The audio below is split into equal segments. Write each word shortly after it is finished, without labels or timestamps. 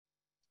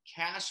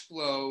cash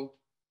flow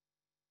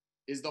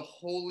is the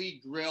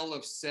holy grail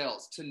of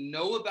sales. To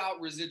know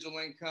about residual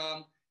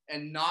income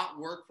and not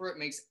work for it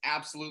makes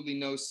absolutely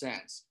no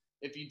sense.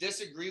 If you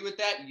disagree with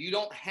that, you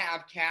don't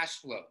have cash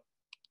flow.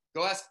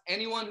 Go ask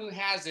anyone who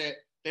has it.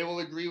 They will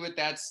agree with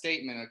that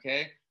statement,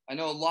 okay? I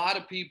know a lot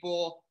of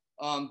people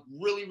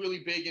really,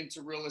 really big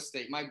into real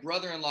estate. My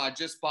brother-in-law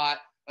just bought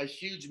a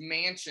huge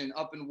mansion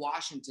up in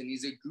Washington.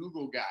 He's a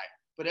Google guy.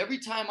 But every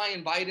time I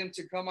invite him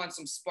to come on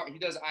some he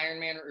does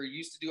Ironman or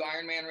used to do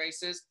Ironman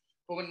races.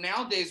 But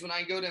nowadays, when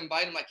I go to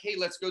invite him, like, hey,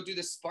 let's go do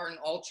this Spartan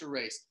Ultra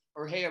race.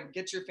 Or, hey,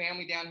 get your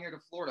family down here to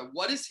Florida.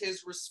 What is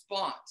his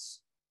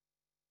response?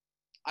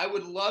 I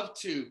would love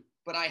to,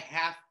 but I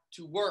have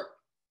to work.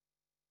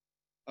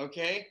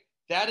 Okay?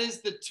 That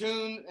is the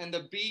tune and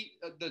the beat,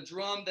 the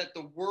drum that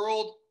the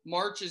world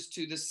marches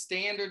to, the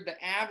standard,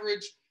 the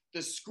average,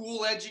 the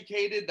school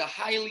educated, the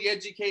highly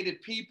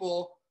educated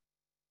people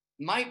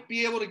might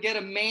be able to get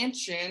a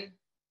mansion,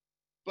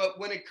 but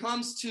when it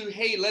comes to,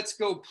 hey, let's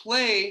go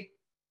play,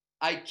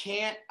 I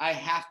can't, I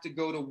have to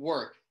go to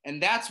work.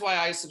 And that's why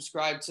I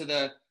subscribe to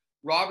the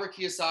Robert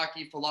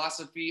Kiyosaki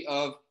philosophy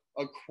of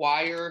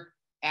acquire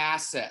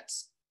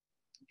assets.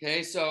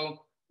 Okay,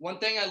 so one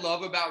thing I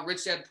love about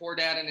Rich Dad Poor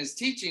Dad and his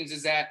teachings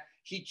is that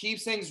he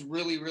keeps things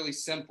really, really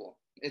simple.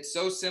 It's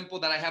so simple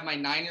that I have my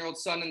 9-year-old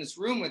son in this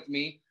room with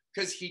me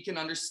because he can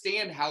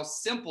understand how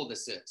simple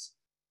this is.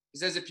 He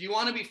says, if you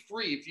want to be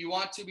free, if you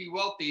want to be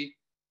wealthy,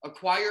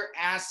 acquire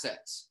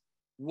assets.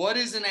 What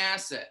is an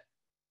asset?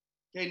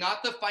 Okay,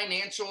 not the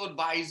financial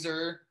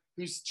advisor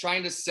who's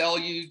trying to sell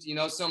you,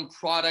 some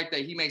product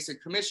that he makes a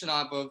commission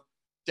off of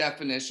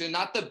definition,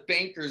 not the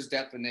banker's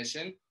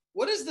definition.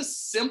 What is the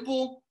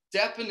simple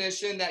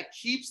definition that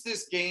keeps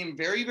this game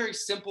very, very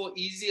simple,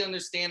 easy to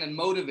understand, and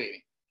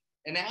motivating?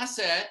 An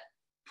asset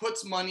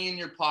puts money in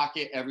your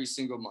pocket every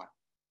single month.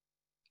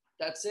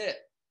 That's it.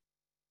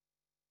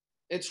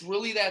 It's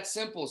really that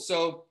simple.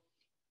 So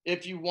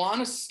if you want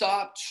to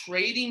stop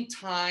trading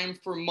time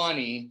for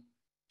money,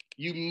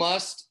 you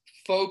must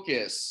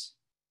focus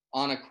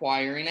on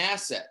acquiring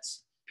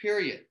assets,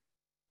 period.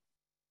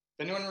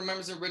 If anyone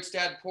remembers a Rich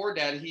Dad, Poor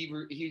Dad,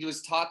 he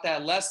was taught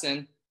that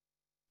lesson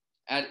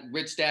at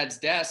Rich Dad's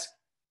desk,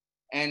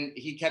 and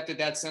he kept it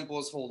that simple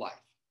his whole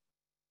life.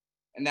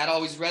 And that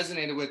always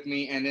resonated with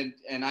me,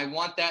 and I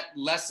want that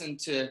lesson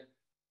to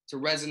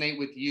resonate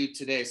with you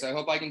today. So I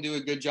hope I can do a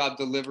good job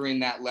delivering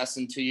that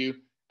lesson to you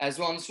as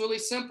well. And it's really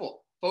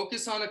simple.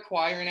 Focus on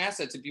acquiring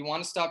assets if you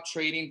want to stop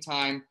trading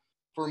time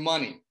for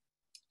money.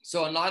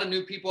 So a lot of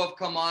new people have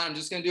come on. I'm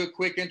just going to do a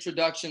quick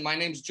introduction. My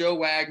name's Joe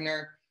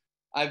Wagner.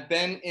 I've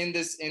been in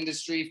this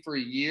industry for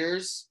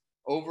years,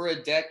 over a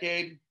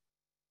decade.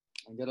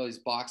 I got all these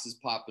boxes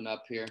popping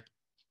up here.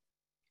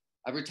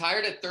 I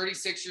retired at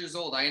 36 years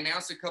old. I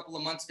announced a couple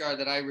of months ago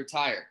that I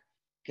retired.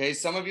 Okay,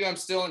 some of you I'm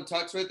still in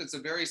touch with. It's a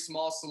very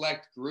small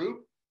select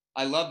group.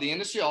 I love the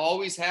industry. I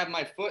always have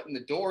my foot in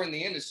the door in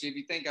the industry. If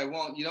you think I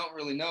won't, you don't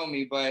really know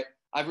me, but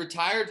I've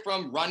retired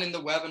from running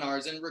the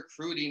webinars and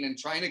recruiting and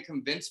trying to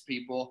convince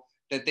people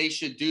that they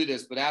should do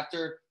this. But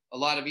after a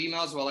lot of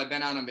emails, while I've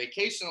been out on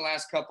vacation the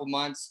last couple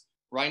months,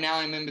 right now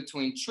I'm in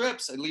between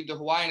trips. I leave to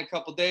Hawaii in a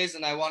couple days,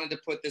 and I wanted to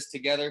put this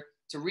together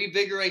to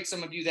revigorate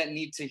some of you that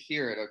need to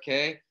hear it,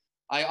 okay?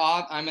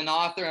 I'm an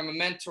author. I'm a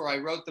mentor. I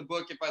wrote the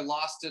book, If I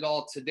Lost It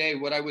All Today,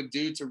 What I Would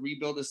Do to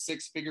Rebuild a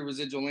 6-Figure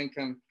Residual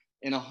Income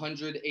in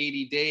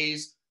 180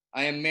 Days.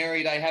 I am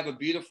married. I have a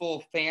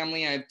beautiful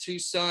family. I have 2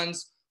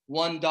 sons,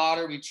 1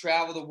 daughter. We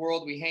travel the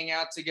world. We hang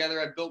out together.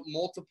 I've built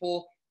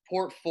multiple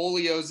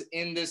portfolios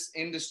in this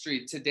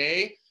industry.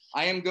 Today,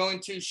 I am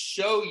going to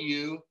show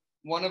you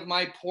one of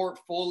my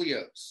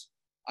portfolios.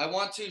 I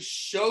want to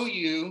show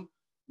you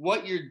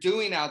what you're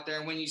doing out there.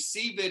 And when you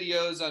see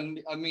videos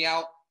on me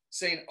out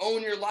saying,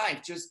 own your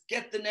life, just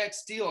get the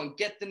next deal and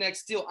get the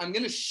next deal, I'm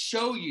going to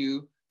show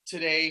you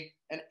today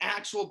an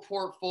actual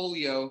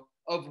portfolio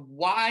of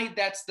why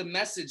that's the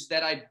message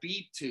that I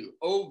beat to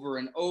over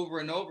and over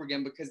and over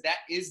again, because that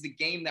is the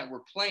game that we're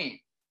playing.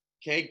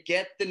 Okay,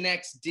 get the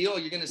next deal.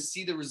 You're going to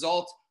see the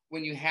results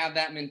when you have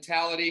that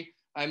mentality.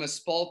 I'm a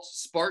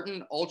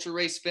Spartan ultra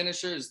race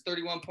finisher. It's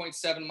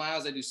 31.7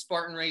 miles. I do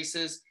Spartan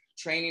races,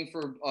 training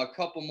for a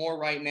couple more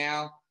right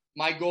now.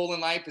 My goal in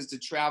life is to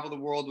travel the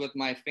world with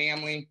my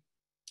family.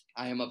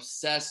 I am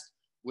obsessed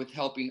with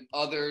helping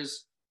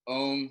others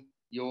own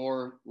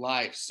your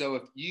life. So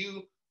if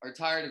you are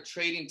tired of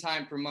trading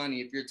time for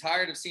money, if you're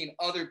tired of seeing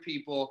other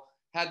people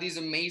have these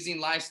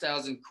amazing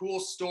lifestyles and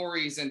cool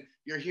stories, and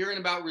you're hearing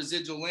about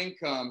residual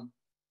income,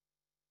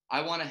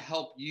 I want to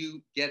help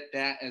you get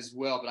that as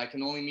well. But I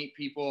can only meet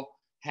people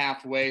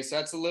halfway. So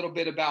that's a little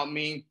bit about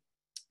me.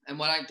 And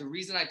the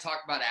reason I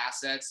talk about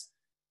assets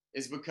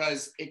is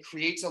because it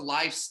creates a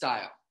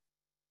lifestyle.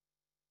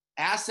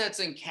 Assets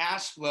and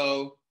cash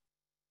flow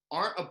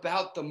aren't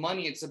about the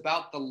money. It's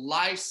about the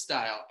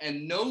lifestyle.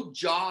 And no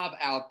job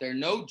out there,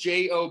 no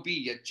job,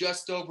 you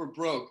just over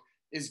broke,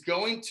 is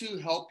going to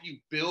help you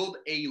build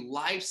a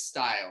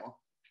lifestyle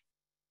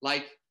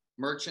like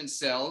merchant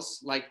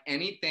sales, like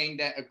anything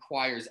that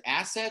acquires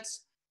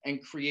assets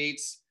and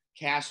creates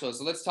cash flow.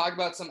 So let's talk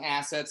about some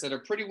assets that are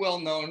pretty well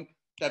known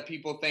that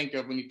people think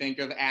of when you think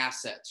of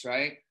assets,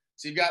 right?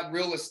 So you've got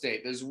real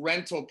estate, there's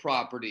rental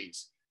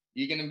properties.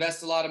 You can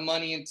invest a lot of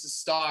money into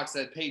stocks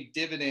that pay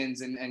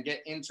dividends and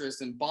get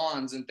interest and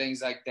bonds and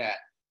things like that.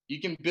 You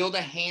can build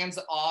a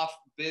hands-off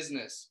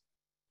business.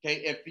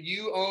 Okay, if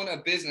you own a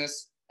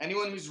business,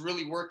 anyone who's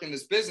really working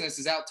this business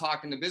is out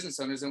talking to business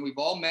owners, and we've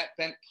all met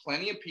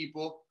plenty of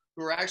people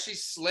who are actually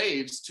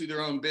slaves to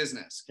their own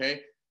business.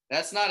 Okay,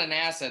 that's not an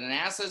asset. An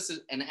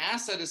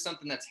asset is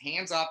something that's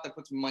hands-off, that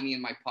puts money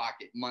in my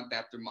pocket month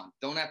after month.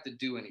 Don't have to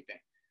do anything,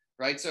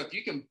 right? So if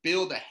you can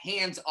build a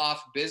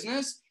hands-off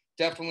business,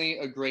 definitely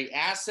a great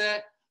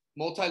asset.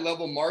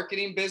 Multi-level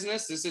marketing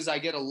business. I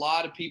get a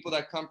lot of people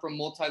that come from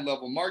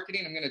multi-level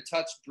marketing. I'm going to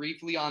touch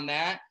briefly on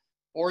that.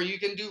 Or you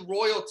can do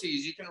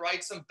royalties. You can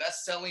write some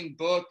best-selling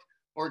book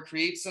or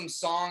create some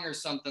song or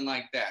something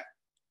like that.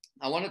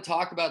 I want to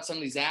talk about some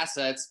of these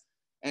assets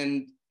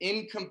and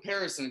in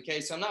comparison,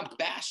 okay? So I'm not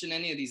bashing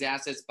any of these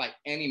assets by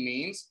any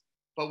means,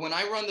 but when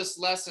I run this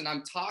lesson,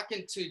 I'm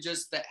talking to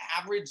just the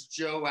average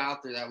Joe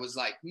out there that was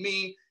like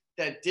me,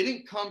 that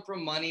didn't come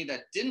from money,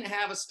 that didn't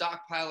have a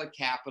stockpile of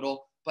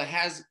capital, but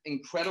has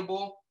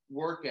incredible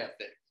work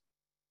ethic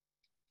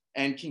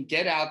and can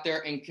get out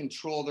there and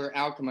control their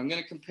outcome. I'm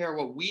going to compare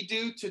what we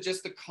do to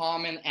just the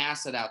common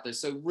asset out there.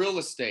 So real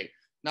estate,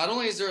 not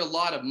only is there a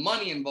lot of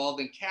money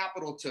involved in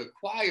capital to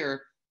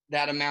acquire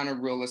that amount of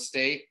real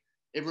estate,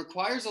 it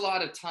requires a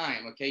lot of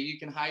time. Okay, you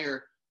can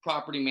hire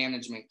property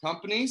management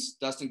companies.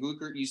 Dustin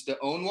Gluckert used to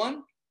own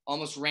one,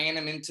 almost ran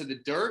him into the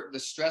dirt. The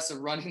stress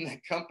of running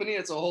that company,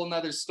 it's a whole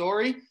nother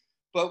story.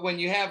 But when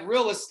you have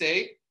real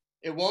estate,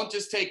 it won't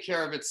just take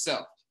care of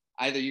itself.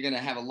 Either you're going to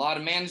have a lot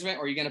of management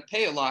or you're going to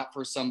pay a lot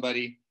for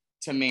somebody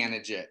to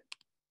manage it.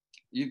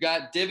 You've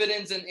got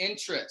dividends and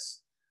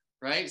interest,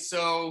 right?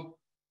 So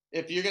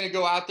if you're going to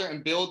go out there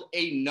and build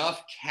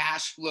enough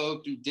cash flow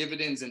through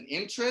dividends and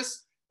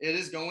interest, it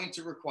is going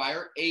to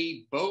require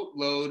a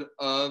boatload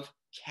of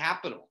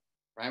capital,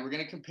 right? We're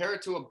going to compare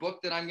it to a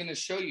book that I'm going to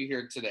show you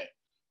here today.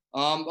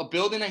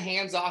 Building a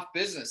hands-off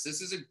business.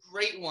 This is a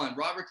great one.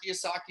 Robert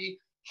Kiyosaki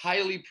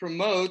highly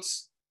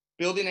promotes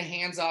building a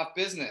hands-off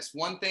business.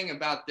 One thing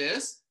about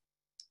this,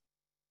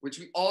 which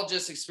we all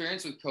just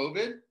experienced with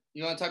COVID,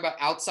 you want to talk about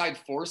outside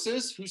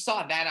forces? Who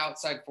saw that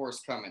outside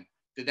force coming?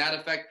 Did that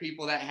affect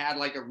people that had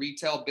like a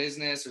retail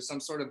business or some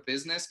sort of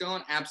business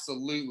going?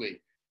 Absolutely.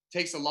 It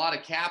takes a lot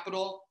of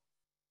capital,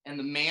 and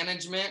the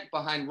management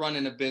behind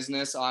running a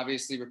business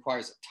obviously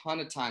requires a ton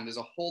of time. There's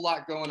a whole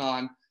lot going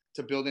on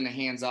to building a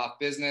hands-off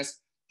business.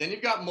 Then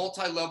you've got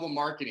multi-level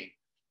marketing.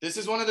 This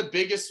is one of the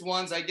biggest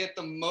ones. I get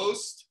the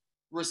most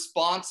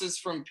responses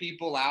from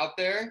people out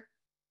there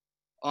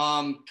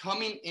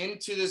coming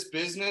into this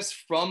business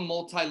from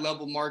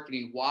multi-level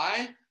marketing.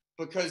 Why?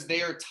 Because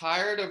they are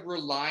tired of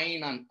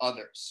relying on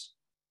others.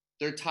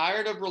 They're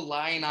tired of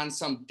relying on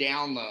some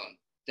downline.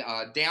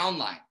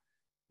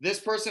 This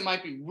person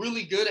might be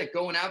really good at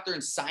going out there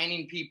and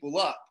signing people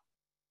up.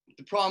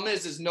 The problem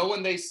is no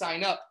one they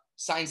sign up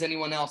signs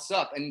anyone else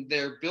up. And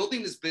they're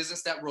building this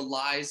business that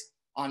relies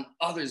on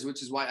others,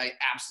 which is why I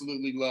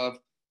absolutely love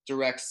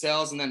direct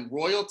sales. And then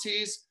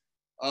royalties,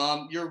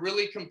 you're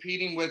really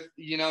competing with,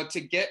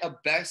 to get a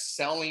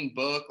best-selling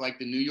book like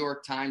the New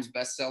York Times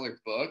bestseller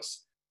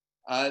books.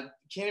 Can't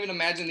even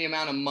imagine the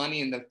amount of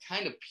money and the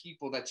kind of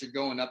people that you're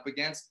going up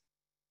against.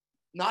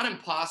 Not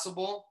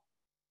impossible,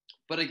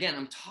 but again,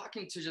 I'm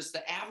talking to just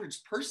the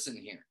average person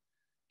here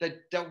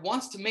that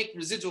wants to make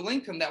residual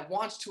income, that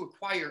wants to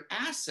acquire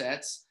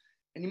assets,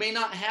 and you may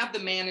not have the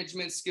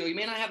management skill, you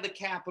may not have the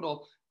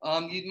capital,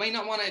 you may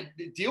not want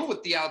to deal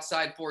with the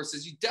outside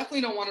forces. You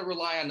definitely don't want to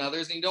rely on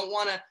others, and you don't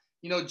want to,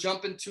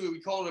 jump into, we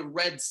call it a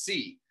Red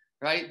Sea,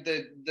 right?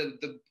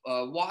 The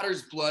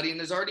water's bloody and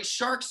there's already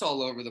sharks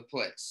all over the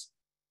place.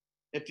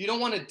 If you don't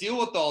want to deal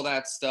with all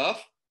that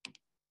stuff,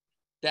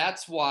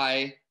 that's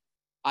why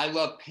I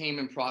love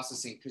payment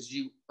processing, because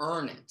you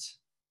earn it.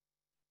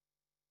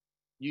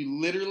 You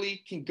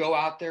literally can go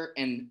out there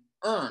and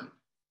earn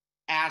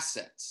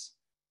assets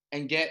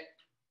and get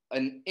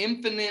an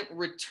infinite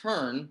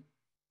return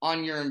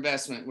on your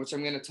investment, which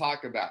I'm going to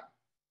talk about.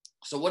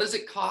 So what does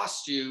it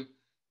cost you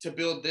to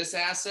build this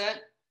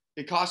asset?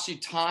 It costs you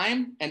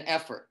time and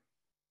effort.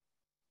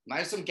 You might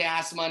have some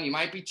gas money, you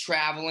might be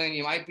traveling,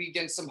 you might be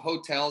getting some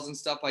hotels and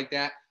stuff like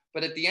that.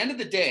 But at the end of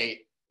the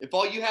day, if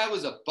all you had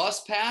was a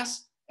bus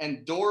pass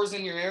and doors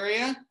in your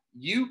area,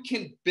 you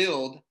can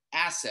build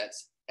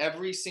assets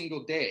every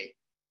single day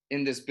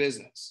in this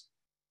business.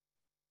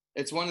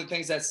 It's one of the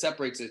things that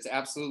separates it. It's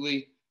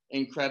absolutely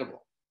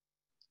incredible.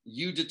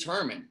 You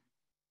determine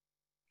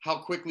how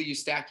quickly you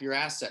stack your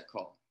asset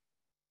call.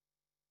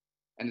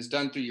 And it's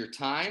done through your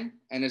time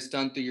and it's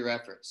done through your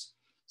efforts.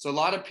 So a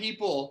lot of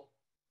people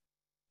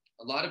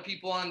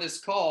on this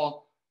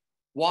call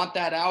want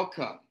that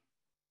outcome,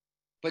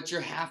 but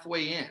you're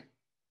halfway in.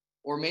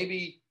 Or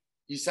maybe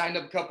you signed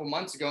up a couple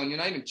months ago and you're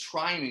not even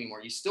trying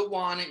anymore. You still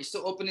want it, you're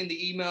still opening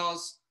the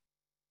emails,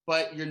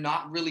 but you're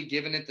not really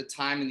giving it the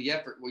time and the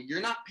effort. Well,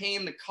 you're not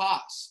paying the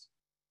cost.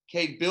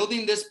 Okay,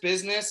 building this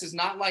business is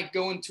not like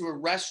going to a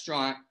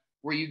restaurant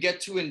where you get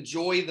to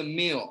enjoy the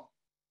meal.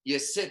 You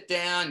sit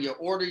down, you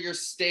order your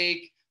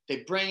steak,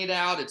 they bring it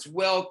out, it's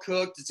well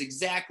cooked, it's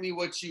exactly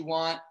what you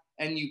want,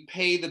 and you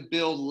pay the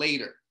bill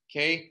later,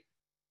 okay?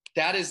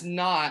 That is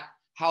not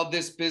how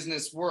this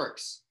business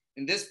works.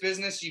 In this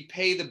business, you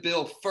pay the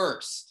bill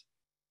first.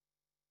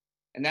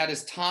 And that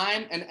is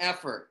time and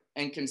effort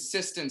and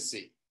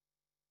consistency.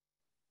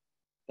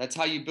 That's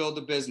how you build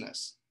a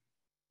business.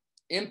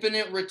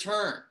 Infinite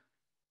return.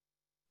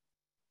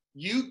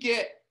 You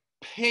get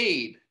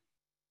paid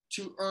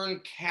to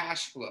earn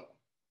cash flow.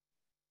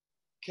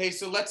 Okay,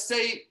 so let's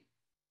say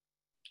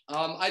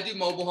I do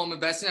mobile home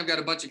investing. I've got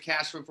a bunch of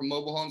cash flow from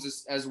mobile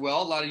homes as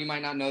well. A lot of you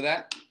might not know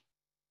that.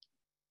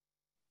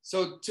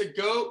 So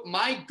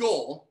my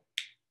goal,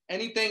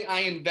 anything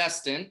I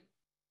invest in,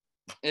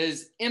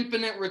 is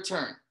infinite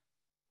return.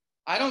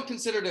 I don't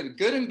consider it a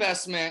good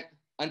investment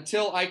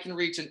until I can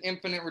reach an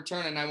infinite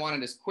return, and I want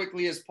it as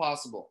quickly as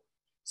possible.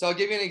 So I'll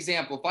give you an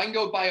example. If I can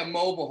go buy a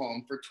mobile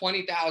home for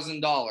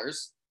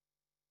 $20,000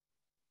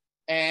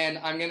 and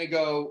I'm going to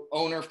go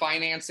owner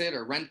finance it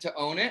or rent to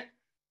own it,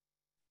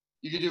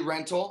 you can do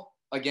rental.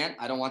 Again,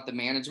 I don't want the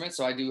management,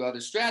 so I do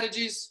other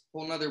strategies,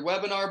 whole nother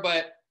webinar.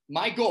 But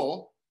my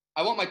goal,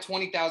 I want my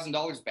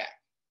 $20,000 back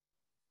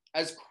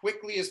as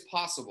quickly as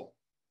possible.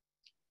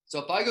 So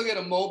if I go get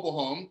a mobile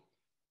home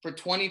for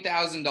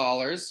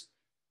 $20,000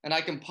 and I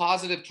can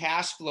positive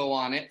cash flow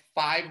on it,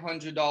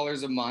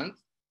 $500 a month,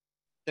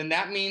 then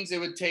that means it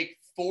would take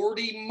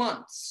 40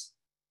 months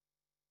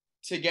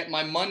to get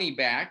my money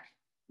back.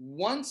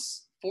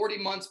 Once 40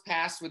 months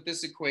passed with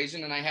this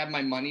equation and I have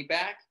my money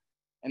back,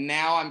 and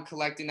now I'm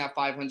collecting that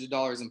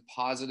 $500 in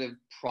positive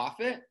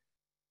profit,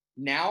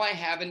 now I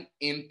have an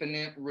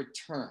infinite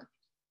return.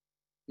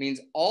 Means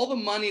all the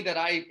money that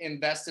I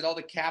invested, all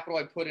the capital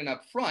I put in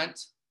up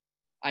front,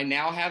 I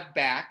now have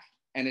back,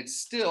 and it's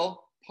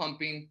still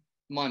pumping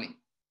money.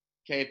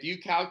 Okay, if you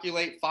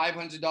calculate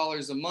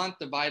 $500 a month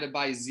divided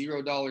by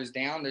 $0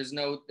 down,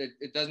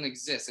 it doesn't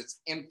exist. It's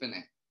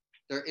infinite.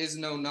 There is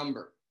no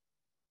number.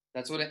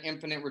 That's what an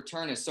infinite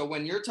return is. So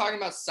when you're talking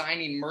about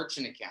signing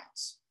merchant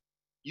accounts,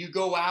 you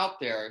go out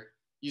there,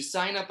 you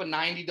sign up a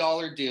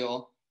 $90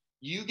 deal,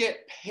 you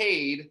get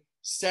paid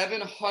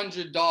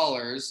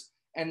 $700,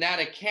 and that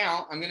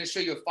account, I'm going to show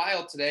you a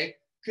file today,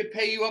 could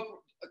pay you up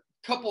a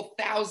couple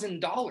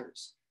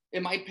 $1,000s.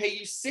 It might pay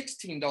you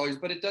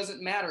 $16, but it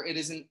doesn't matter. It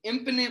is an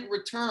infinite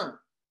return.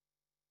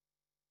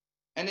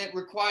 And it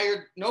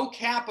required no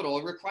capital.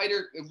 It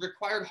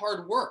required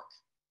hard work.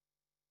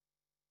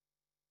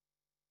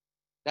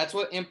 That's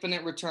what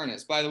infinite return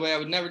is. By the way, I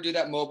would never do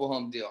that mobile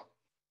home deal.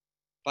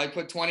 If I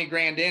put 20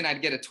 grand in,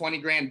 I'd get a 20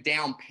 grand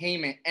down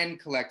payment and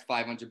collect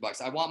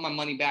 $500. I want my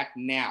money back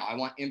now. I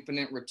want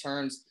infinite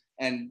returns.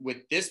 And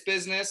with this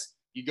business,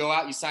 you go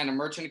out, you sign a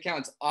merchant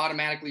account, it's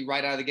automatically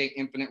right out of the gate,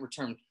 infinite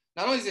return.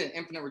 Not only is it an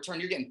infinite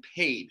return, you're getting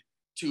paid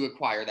to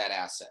acquire that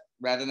asset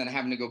rather than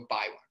having to go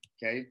buy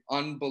one, okay?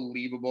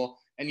 Unbelievable.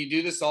 And you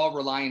do this all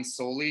relying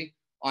solely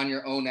on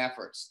your own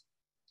efforts.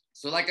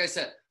 So like I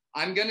said,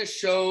 I'm going to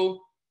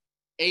show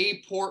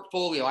a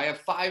portfolio. I have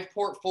 5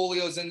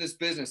 portfolios in this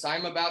business.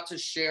 I'm about to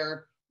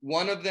share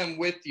one of them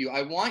with you.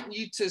 I want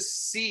you to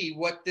see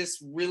what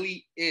this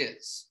really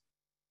is.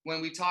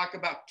 When we talk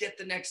about get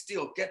the next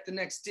deal,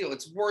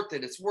 it's worth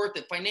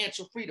it,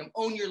 financial freedom,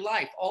 own your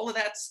life, all of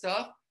that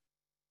stuff.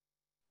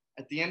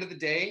 At the end of the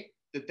day,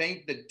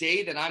 the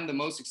day that I'm the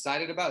most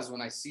excited about is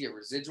when I see a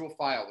residual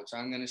file, which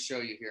I'm going to show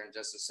you here in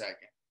just a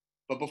second.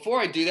 But before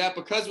I do that,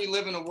 because we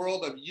live in a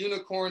world of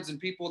unicorns and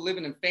people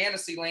living in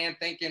fantasy land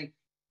thinking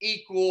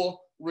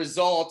equal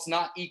results,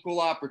 not equal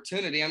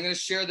opportunity, I'm going to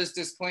share this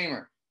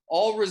disclaimer.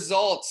 All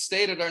results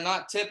stated are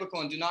not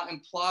typical and do not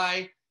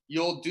imply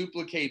you'll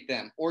duplicate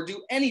them or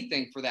do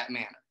anything for that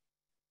matter.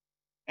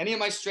 Any of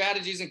my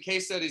strategies and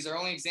case studies are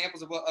only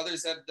examples of what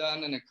others have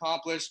done and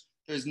accomplished.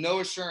 There's no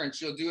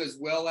assurance you'll do as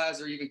well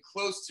as or even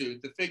close to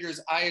the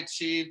figures I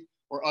achieved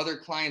or other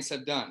clients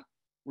have done.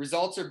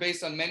 Results are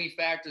based on many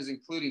factors,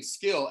 including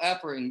skill,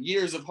 effort, and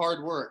years of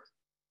hard work.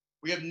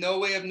 We have no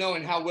way of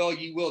knowing how well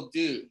you will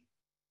do,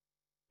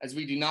 as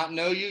we do not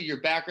know you,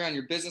 your background,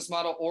 your business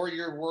model, or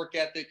your work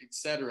ethic,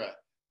 etc.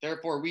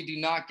 Therefore, we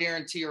do not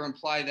guarantee or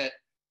imply that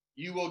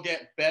you will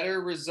get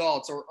better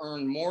results or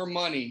earn more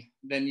money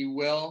than you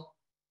will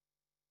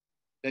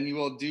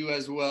do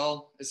as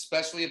well,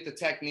 especially if the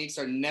techniques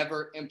are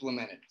never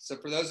implemented. So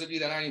for those of you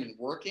that aren't even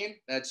working,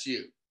 that's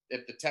you,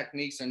 if the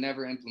techniques are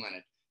never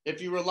implemented.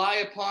 If you rely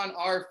upon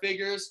our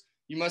figures,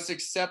 you must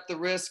accept the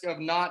risk of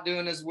not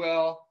doing as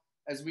well,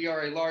 as we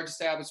are a large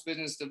established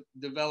business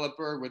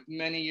developer with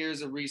many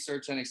years of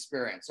research and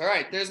experience. All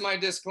right, there's my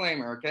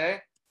disclaimer, okay?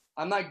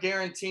 I'm not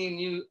guaranteeing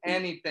you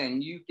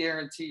anything. You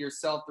guarantee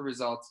yourself the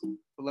results. So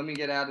let me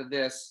get out of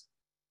this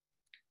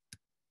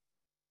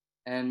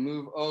and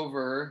move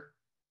over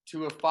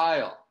to a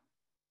file.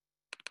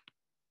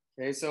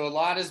 Okay, so a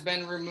lot has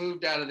been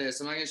removed out of this.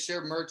 I'm not going to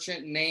share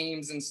merchant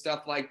names and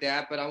stuff like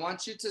that, but I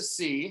want you to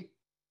see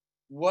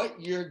what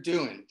you're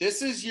doing.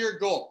 This is your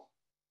goal.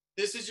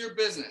 This is your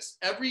business.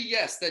 Every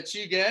yes that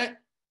you get,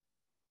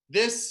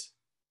 this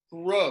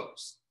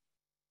grows.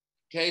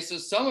 Okay, so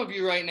some of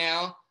you right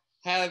now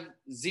have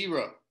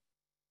zero.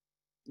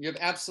 You have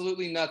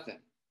absolutely nothing.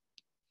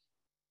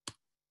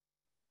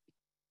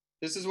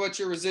 This is what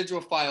your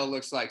residual file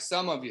looks like,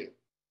 some of you.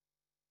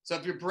 So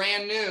if you're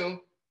brand new,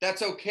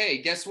 that's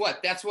okay. Guess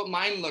what? That's what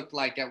mine looked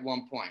like at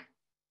one point.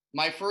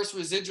 My first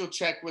residual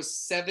check was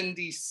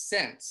 70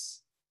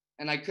 cents.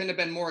 And I couldn't have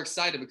been more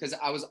excited because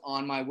I was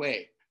on my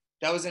way.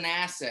 That was an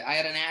asset. I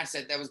had an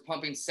asset that was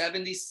pumping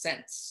 70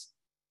 cents.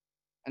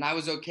 And I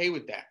was okay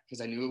with that because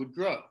I knew it would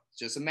grow. It's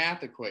just a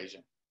math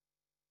equation.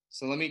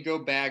 So let me go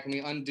back. Let me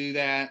undo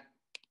that.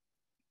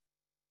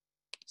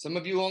 Some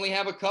of you only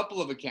have a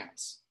couple of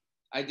accounts.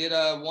 I did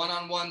a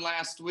one-on-one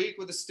last week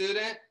with a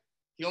student.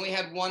 He only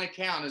had one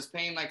account. It was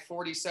paying like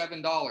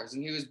 $47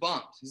 and he was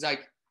bummed. He's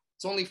like,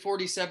 it's only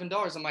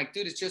 $47. I'm like,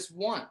 dude, it's just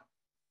one.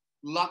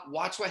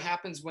 Watch what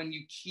happens when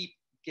you keep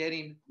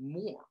getting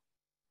more.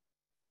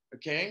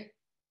 Okay?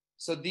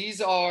 So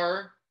these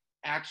are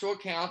actual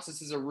accounts.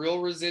 This is a real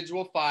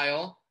residual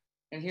file.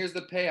 And here's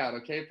the payout.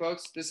 Okay,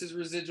 folks? This is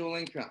residual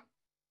income.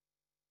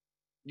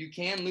 You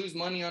can lose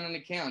money on an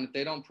account if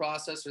they don't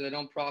process or they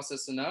don't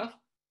process enough.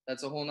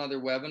 That's a whole nother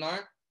webinar.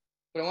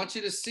 But I want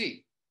you to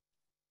see.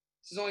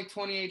 This is only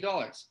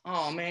 $28.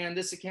 Oh man,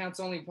 this account's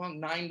only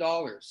pumped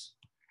 $9.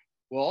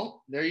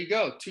 Well, there you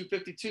go.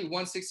 252,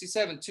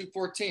 167,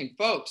 214.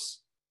 Folks,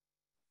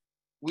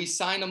 we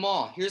signed them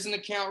all. Here's an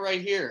account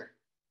right here.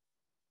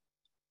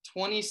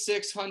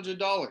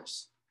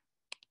 $2,600.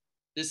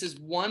 This is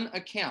one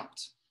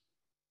account.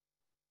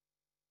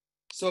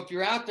 So if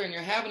you're out there and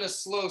you're having a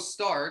slow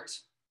start,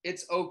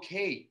 it's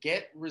okay.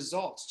 Get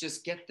results.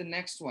 Just get the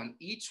next one.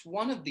 Each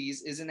one of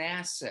these is an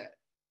asset.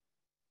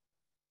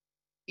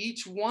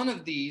 Each one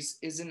of these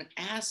is an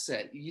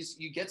asset.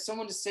 You get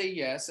someone to say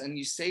yes and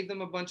you save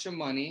them a bunch of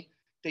money.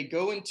 They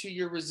go into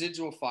your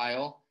residual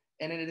file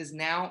and it is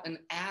now an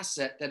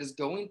asset that is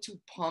going to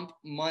pump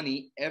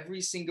money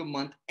every single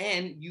month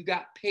and you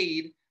got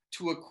paid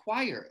to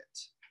acquire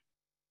it.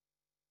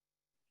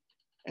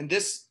 And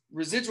this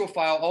residual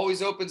file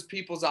always opens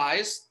people's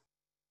eyes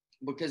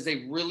because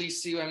they really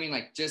see what I mean,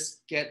 like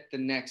just get the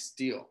next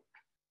deal.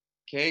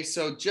 Okay,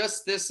 so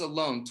just this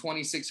alone,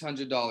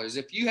 $2,600.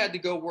 If you had to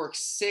go work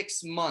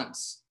 6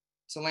 months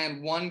to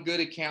land one good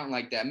account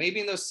like that, maybe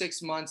in those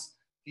 6 months,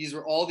 these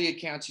were all the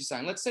accounts you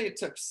signed. Let's say it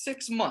took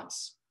 6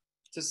 months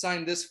to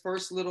sign this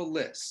first little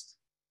list.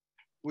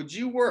 Would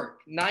you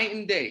work night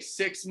and day,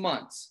 6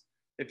 months,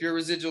 if your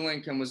residual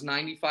income was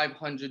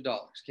 $9,500?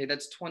 Okay,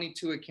 that's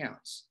 22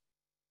 accounts.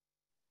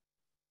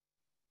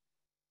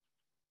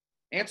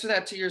 Answer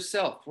that to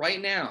yourself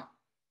right now.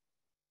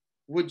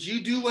 Would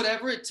you do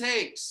whatever it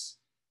takes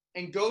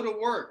and go to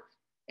work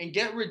and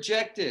get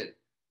rejected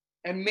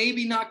and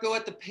maybe not go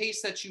at the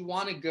pace that you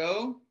want to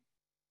go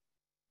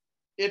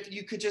if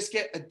you could just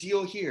get a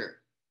deal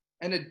here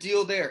and a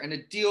deal there and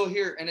a deal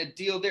here and a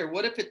deal there?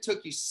 What if it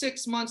took you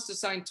 6 months to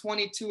sign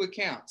 22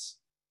 accounts?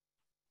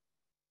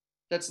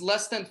 That's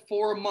less than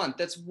 4 a month.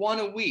 That's 1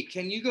 a week.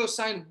 Can you go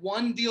sign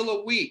 1 deal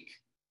a week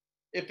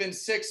if in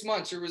 6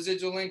 months your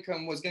residual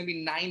income was going to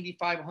be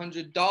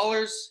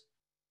 $9,500?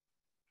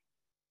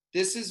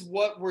 This is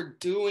what we're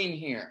doing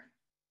here.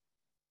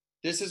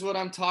 This is what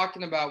I'm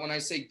talking about when I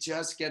say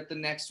just get the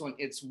next one.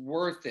 It's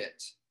worth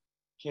it,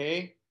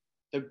 okay?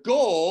 The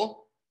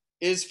goal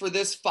is for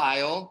this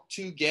file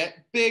to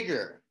get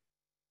bigger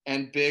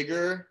and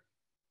bigger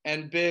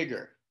and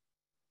bigger.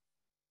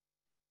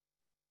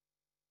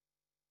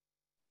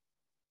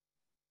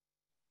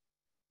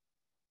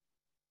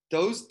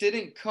 Those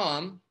didn't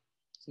come,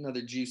 it's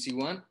another juicy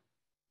one,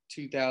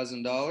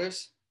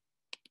 $2,000.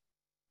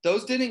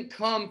 Those didn't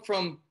come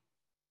from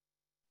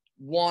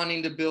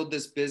wanting to build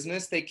this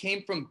business. They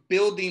came from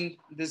building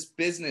this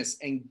business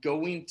and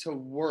going to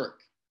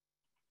work.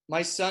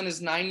 My son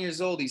is 9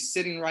 years old. He's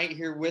sitting right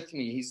here with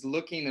me. He's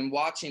looking and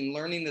watching,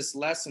 learning this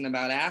lesson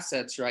about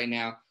assets right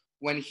now.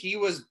 When he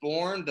was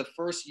born, the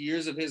first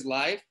years of his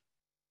life,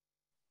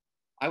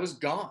 I was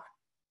gone.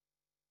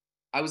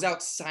 I was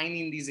out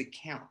signing these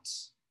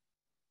accounts.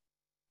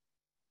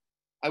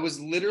 I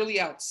was literally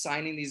out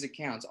signing these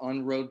accounts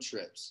on road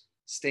trips,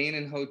 staying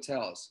in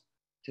hotels,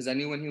 because I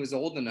knew when he was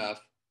old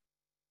enough,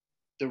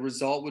 the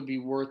result would be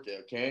worth it,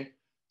 okay?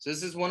 So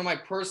this is one of my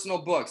personal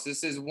books.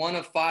 This is one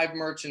of 5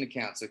 merchant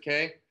accounts,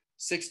 okay?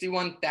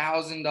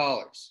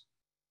 $61,000.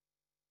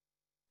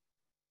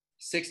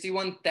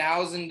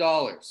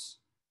 $61,000.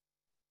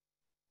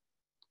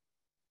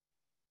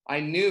 I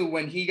knew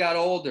when he got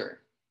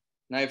older,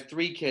 and I have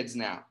 3 kids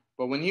now,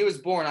 but when he was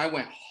born, I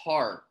went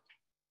hard,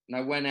 and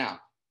I went out.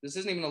 This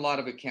isn't even a lot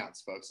of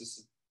accounts, folks.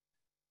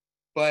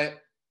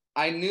 But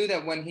I knew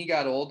that when he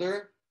got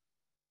older,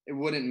 it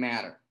wouldn't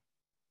matter.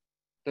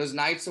 Those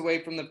nights away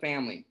from the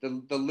family,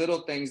 the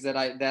little things that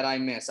I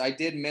miss. I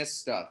did miss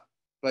stuff,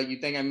 but you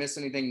think I miss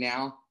anything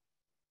now?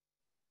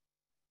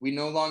 We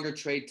no longer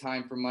trade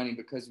time for money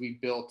because we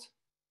built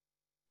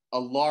a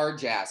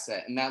large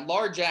asset. And that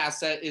large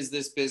asset is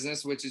this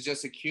business, which is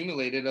just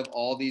accumulated of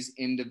all these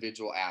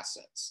individual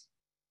assets.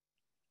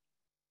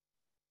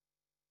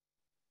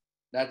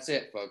 That's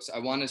it, folks. I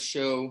want to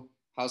show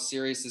how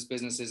serious this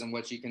business is and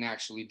what you can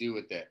actually do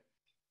with it.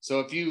 So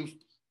if you've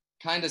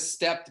kind of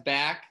stepped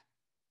back,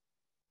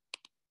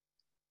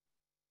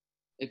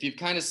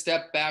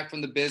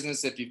 from the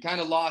business, if you've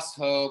kind of lost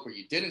hope, or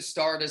you didn't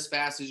start as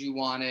fast as you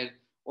wanted,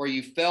 or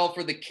you fell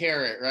for the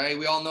carrot, right?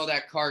 We all know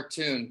that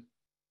cartoon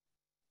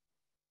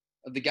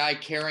of the guy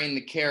carrying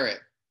the carrot.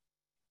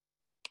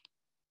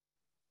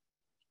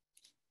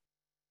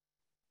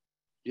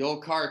 The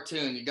old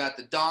cartoon, you got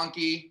the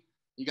donkey,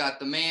 you got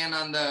the man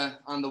on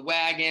the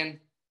wagon.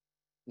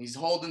 He's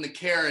holding the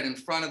carrot in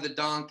front of the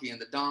donkey,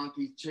 and the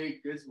donkey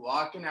cheek is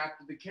walking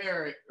after the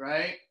carrot,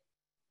 right?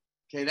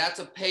 Okay, that's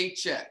a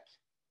paycheck.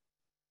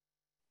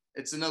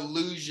 It's an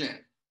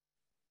illusion.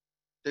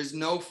 There's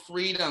no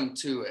freedom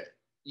to it.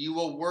 You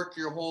will work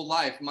your whole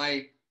life.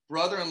 My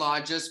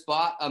brother-in-law just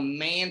bought a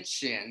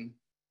mansion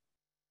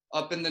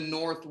up in the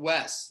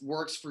Northwest,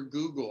 works for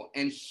Google,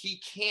 and he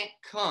can't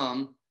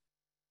come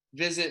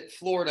visit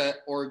Florida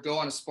or go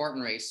on a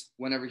Spartan race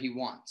whenever he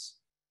wants.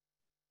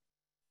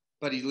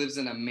 But he lives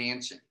in a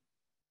mansion.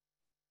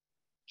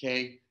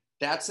 Okay,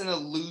 that's an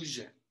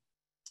illusion.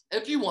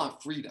 If you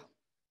want freedom,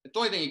 if the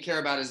only thing you care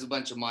about is a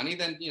bunch of money,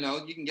 then you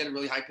can get a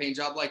really high-paying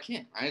job like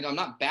him, right? I'm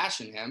not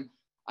bashing him.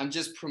 I'm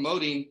just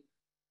promoting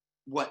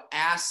what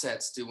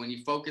assets do when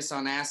you focus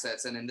on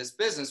assets. And in this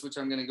business, which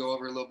I'm going to go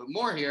over a little bit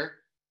more here,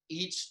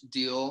 each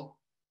deal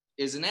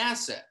is an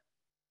asset.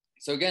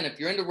 So again, if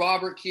you're into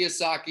Robert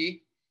Kiyosaki,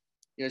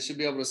 you guys should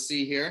be able to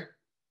see here.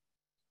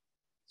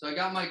 So I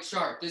got my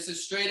chart. This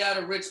is straight out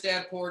of Rich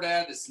Dad, Poor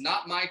Dad. This is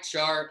not my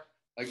chart.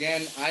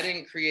 Again, I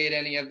didn't create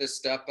any of this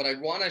stuff, but I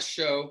want to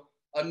show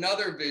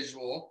another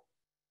visual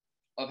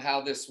of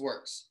how this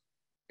works.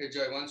 Okay,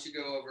 Joy, why don't you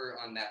go over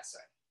on that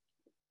side?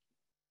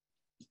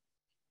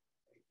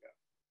 There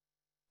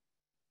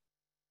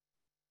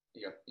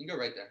you go. You can go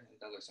right there.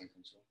 That looks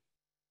uncomfortable.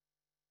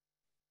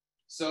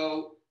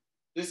 So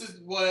this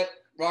is what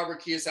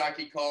Robert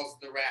Kiyosaki calls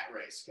the rat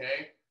race,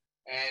 okay?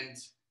 And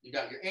you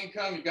got your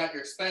income, you got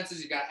your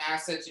expenses, you got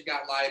assets, you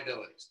got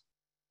liabilities.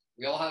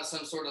 We all have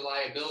some sort of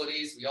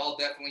liabilities. We all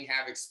definitely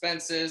have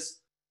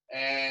expenses.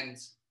 And,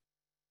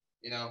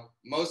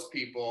 most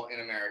people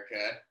in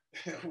America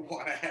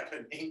want to have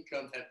an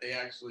income that they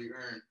actually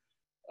earn.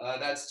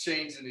 That's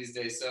changing these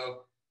days.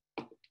 So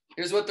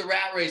here's what the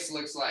rat race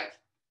looks like.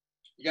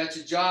 You got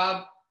your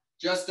job,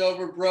 just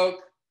over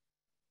broke.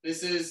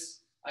 This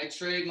is, I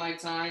trade my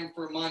time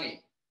for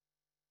money.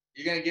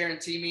 You're going to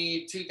guarantee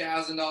me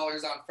 $2,000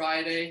 on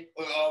Friday?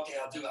 Oh, okay,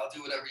 I'll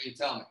do whatever you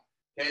tell me.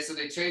 Okay, so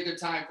they trade their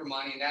time for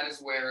money, and that is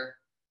where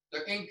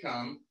their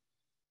income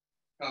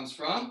comes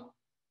from.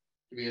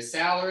 It could be a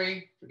salary,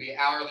 it could be an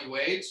hourly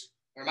wage.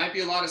 There might be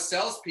a lot of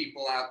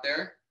salespeople out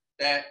there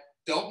that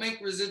don't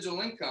make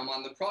residual income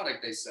on the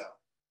product they sell.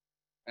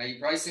 Now, you've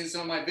probably seen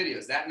some of my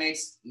videos. That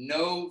makes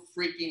no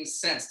freaking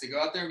sense. To go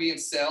out there and be in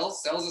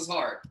sales is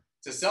hard.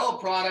 To sell a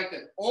product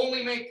and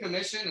only make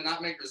commission and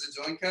not make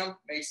residual income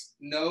makes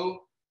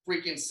no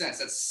freaking sense.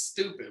 That's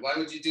stupid. Why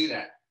would you do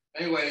that?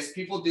 Anyways,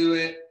 people do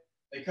it.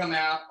 They come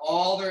out.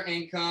 All their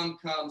income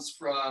comes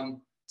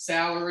from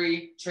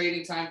salary,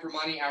 trading time for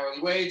money,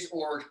 hourly wage,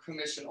 or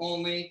commission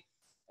only.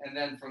 And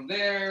then from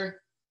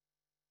there,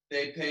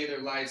 they pay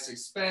their life's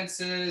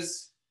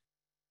expenses,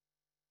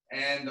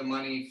 and the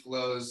money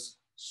flows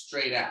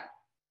straight out.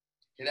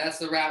 Okay, that's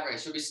the rat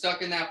race. You'll be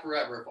stuck in that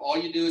forever. If all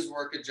you do is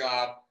work a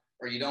job,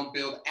 or you don't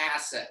build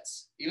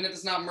assets, even if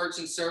it's not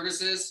merchant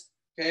services,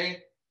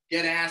 okay,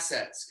 get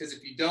assets. Because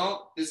if you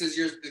don't, this is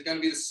going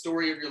to be the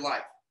story of your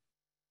life.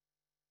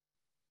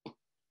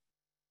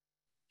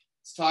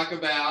 Let's talk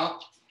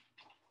about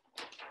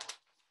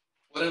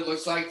what it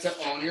looks like to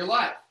own your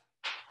life.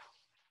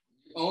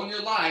 You own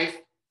your life,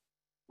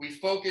 we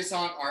focus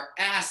on our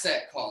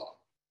asset column.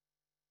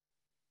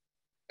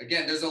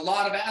 Again, there's a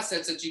lot of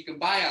assets that you can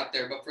buy out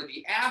there, but for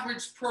the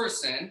average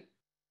person,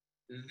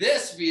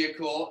 this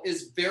vehicle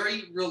is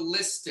very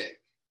realistic,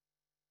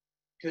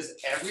 because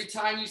every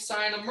time you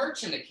sign a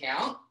merchant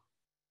account,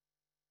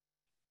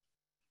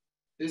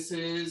 this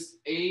is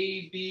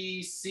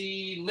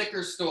ABC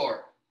liquor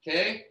store,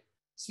 okay?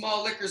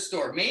 Small liquor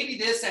store. Maybe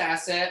this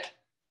asset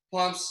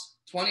pumps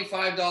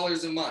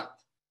 $25 a month.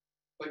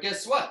 But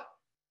guess what?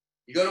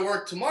 You go to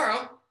work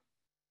tomorrow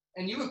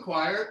and you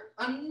acquire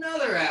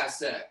another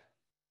asset.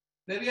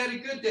 Maybe you had a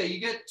good day. You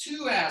get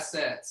two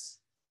assets.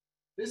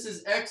 This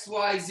is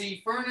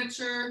XYZ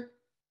Furniture.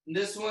 And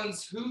this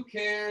one's Who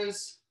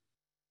Cares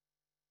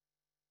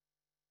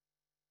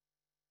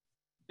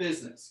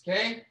Business,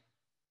 okay?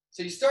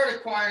 So you start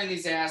acquiring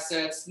these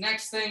assets.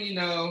 Next thing you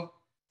know,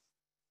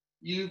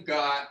 you've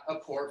got a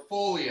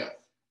portfolio,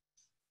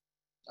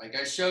 like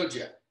I showed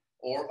you,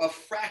 or a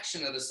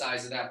fraction of the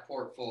size of that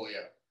portfolio.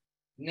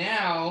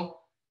 Now,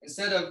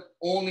 instead of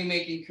only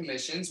making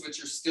commissions, which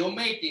you're still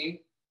making,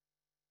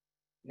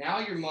 now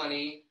your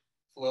money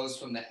flows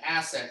from the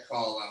asset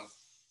column,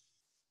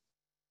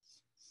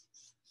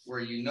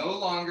 where you no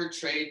longer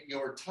trade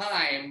your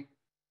time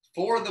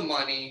for the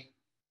money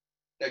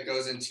that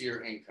goes into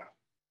your income.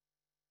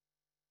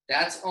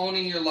 That's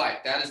owning your life.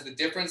 That is the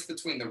difference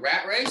between the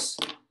rat race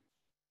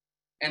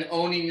and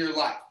owning your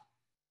life.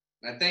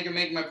 And I think I'm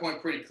making my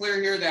point pretty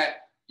clear here that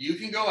you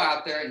can go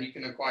out there and you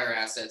can acquire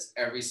assets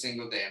every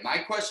single day. And my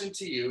question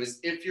to you is,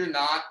 if you're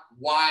not,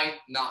 why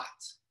not?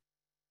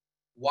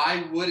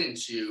 Why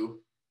wouldn't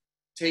you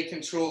take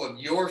control of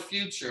your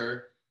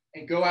future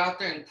and go out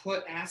there and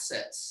put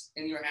assets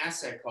in your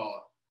asset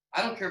column?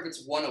 I don't care if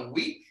it's one a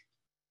week.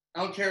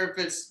 I don't care if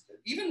it's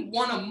even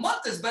one a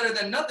month is better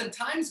than nothing.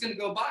 Time's going to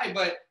go by,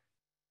 but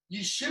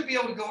you should be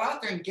able to go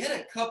out there and get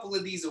a couple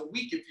of these a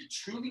week if you're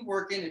truly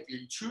working, if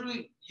you're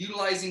truly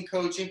utilizing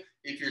coaching,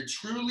 if you're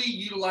truly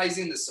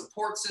utilizing the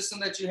support system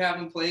that you have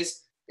in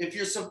place, if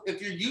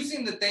you're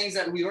using the things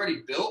that we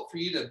already built for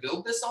you to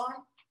build this on,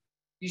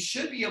 you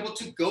should be able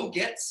to go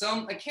get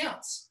some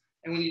accounts.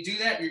 And when you do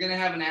that, you're going to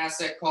have an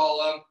asset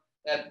column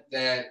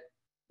that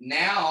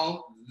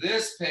now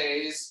this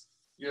pays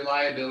your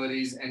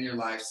liabilities and your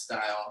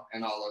lifestyle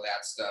and all of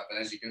that stuff. And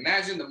as you can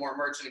imagine, the more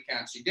merchant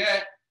accounts you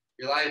get,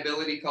 your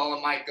liability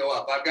column might go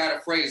up. I've got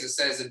a phrase that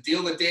says a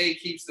deal a day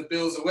keeps the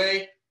bills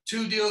away.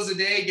 2 deals a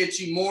day gets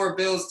you more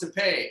bills to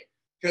pay.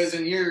 Because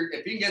if you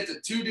can get to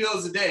 2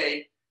 deals a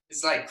day,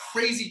 it's like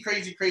crazy,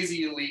 crazy,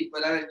 crazy elite.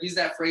 But I used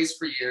that phrase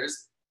for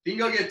years. If you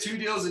can go get 2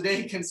 deals a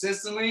day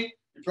consistently,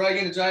 you're probably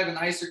going to drive a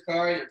nicer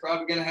car. You're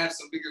probably going to have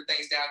some bigger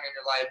things down here in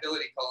your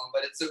liability column.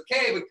 But it's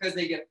okay because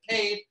they get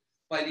paid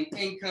by the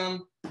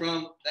income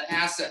from the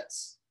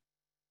assets.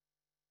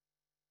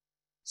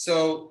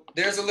 So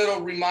there's a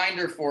little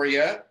reminder for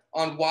you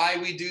on why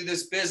we do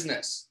this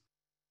business.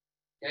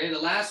 Okay, the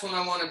last one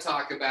I want to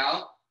talk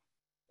about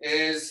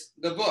is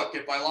the book.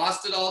 If I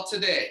lost it all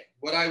today,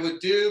 what I would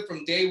do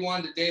from day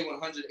 1 to day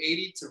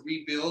 180 to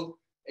rebuild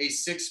a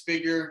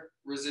 6-figure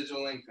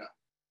residual income.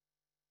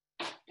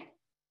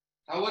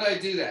 How would I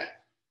do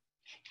that?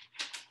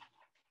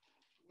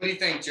 What do you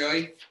think,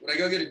 Joey? Would I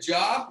go get a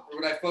job or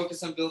would I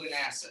focus on building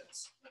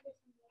assets?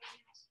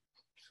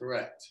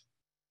 Correct.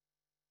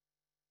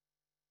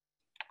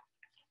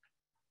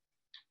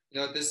 You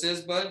know what this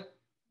is, bud?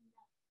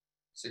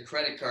 It's a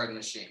credit card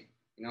machine.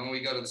 You know, when we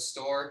go to the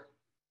store,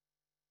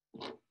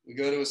 we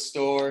go to a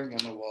store. I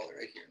got my wallet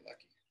right here,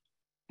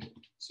 lucky.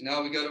 So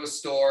now we go to a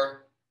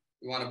store,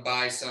 we want to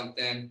buy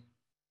something,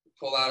 we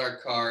pull out our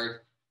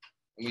card,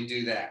 and we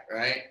do that,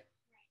 right?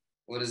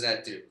 What does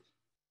that do?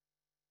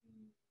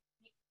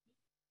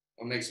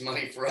 Well, it makes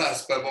money for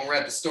us, but when we're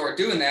at the store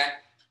doing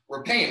that,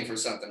 we're paying for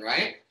something,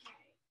 right?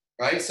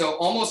 Right? So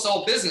almost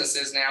all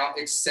businesses now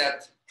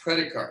accept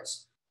credit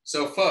cards.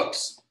 So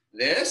folks,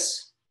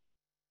 this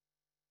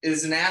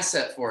is an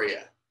asset for you.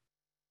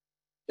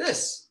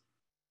 This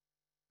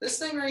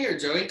thing right here,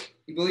 Joey,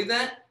 you believe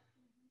that?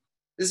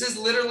 This is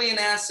literally an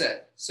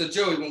asset. So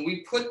Joey, when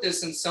we put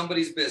this in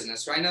somebody's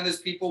business, right now there's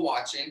people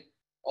watching.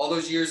 All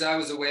those years I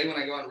was away when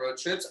I go on road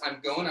trips,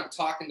 I'm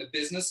talking to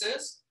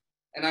businesses,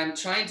 and I'm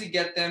trying to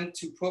get them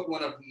to put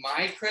one of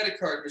my credit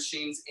card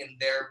machines in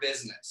their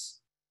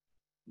business.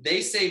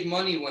 They save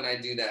money when I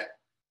do that.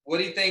 What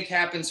do you think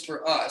happens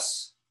for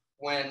us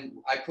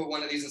when I put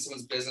one of these in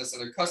someone's business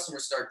and their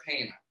customers start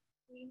paying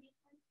them?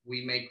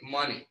 We make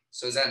money.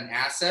 So is that an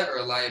asset or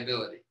a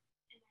liability?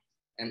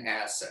 An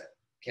asset,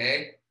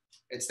 okay?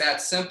 It's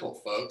that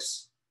simple,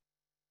 folks.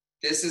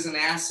 This is an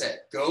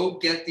asset. Go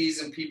get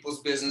these in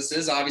people's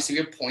businesses. Obviously,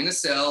 we have point of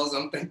sales. I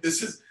don't think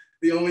this is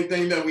the only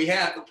thing that we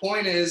have. The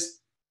point is,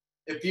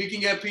 if you can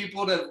get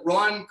people to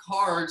run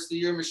cards through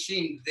your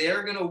machine,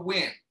 they're going to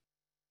win.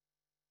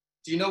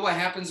 Do you know what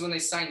happens when they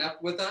sign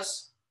up with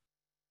us?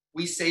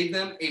 We save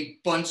them a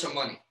bunch of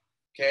money,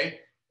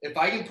 okay? If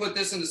I can put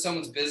this into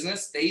someone's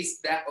business,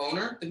 that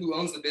owner who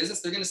owns the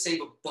business, they're going to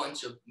save a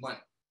bunch of money.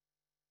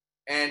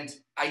 And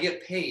I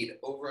get paid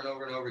over and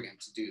over and over again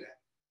to do that.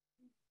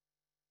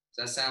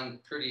 Does that sound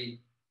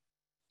pretty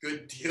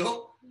good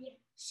deal? Yeah. You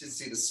should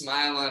see the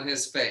smile on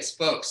his face.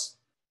 Folks,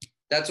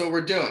 that's what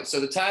we're doing. So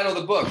the title of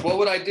the book, what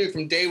would I do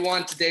from day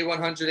 1 to day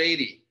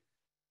 180?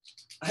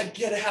 I'd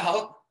get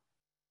out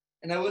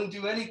and I wouldn't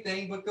do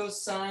anything but go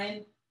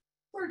sign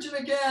merchant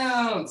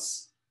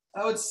accounts.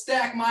 I would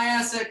stack my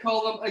asset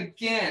column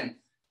again,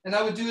 and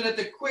I would do it at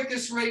the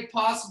quickest rate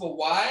possible.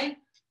 Why?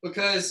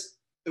 Because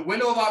the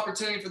window of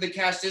opportunity for the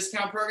cash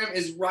discount program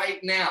is right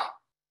now.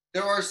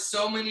 There are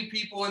so many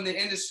people in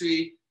the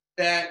industry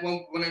that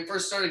when I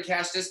first started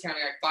cash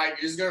discounting like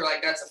 5 years ago,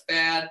 like that's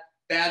a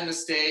bad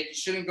mistake. You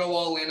shouldn't go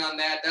all in on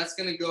that. That's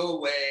going to go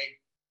away.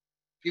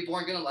 People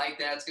aren't going to like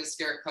that. It's going to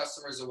scare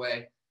customers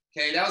away.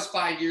 Okay, that was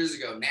 5 years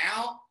ago.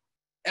 Now,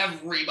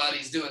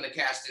 everybody's doing the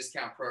cash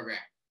discount program.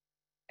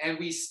 And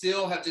we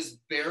still have just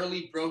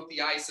barely broke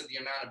the ice of the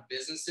amount of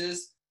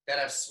businesses that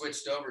have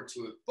switched over to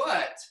it.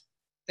 But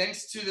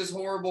thanks to this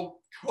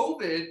horrible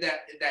COVID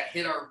that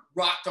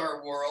rocked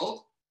our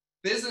world,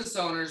 business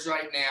owners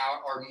right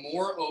now are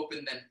more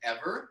open than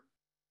ever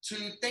to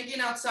thinking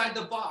outside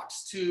the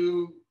box,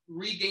 to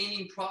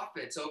regaining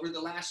profits. Over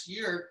the last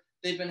year,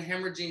 they've been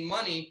hemorrhaging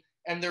money,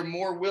 and they're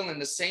more willing.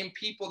 The same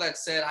people that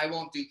said, I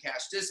won't do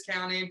cash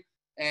discounting,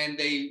 and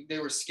they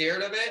were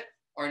scared of it,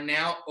 are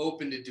now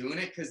open to doing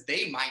it because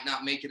they might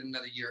not make it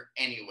another year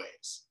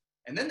anyways.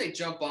 And then they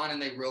jump on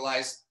and they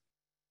realize,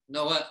 you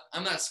know what?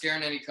 I'm not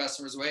scaring any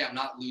customers away. I'm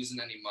not losing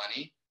any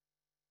money.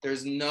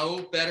 There's no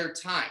better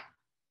time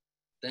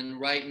than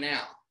right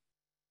now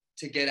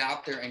to get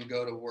out there and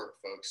go to work,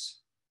 folks.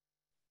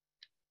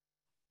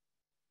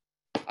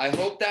 I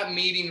hope that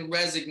meeting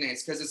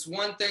resonates, because it's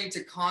one thing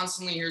to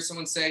constantly hear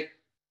someone say,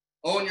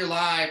 own your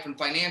life and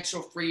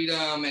financial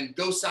freedom and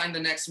go sign the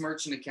next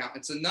merchant account.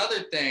 It's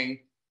another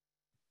thing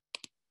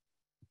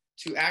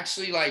to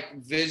actually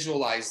like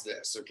visualize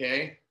this,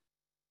 okay?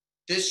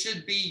 This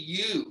should be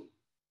you.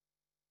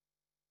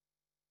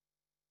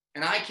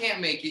 And I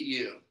can't make it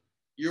you.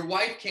 Your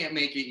wife can't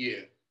make it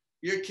you.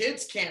 Your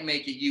kids can't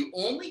make it you.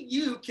 Only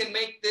you can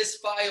make this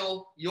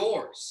file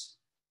yours.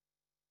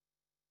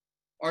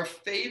 Our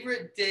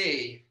favorite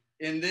day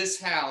in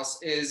this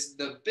house is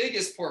the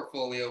biggest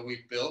portfolio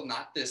we've built,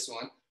 not this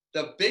one.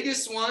 The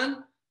biggest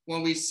one,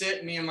 when we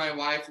sit, me and my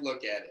wife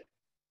look at it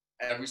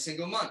every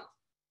single month.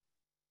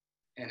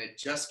 And it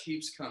just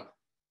keeps coming.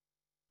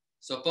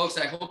 So folks,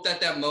 I hope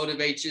that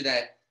motivates you,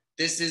 that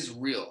this is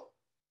real.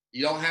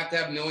 You don't have to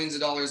have millions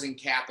of dollars in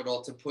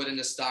capital to put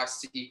into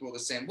stocks to equal the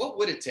same. What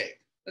would it take?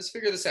 Let's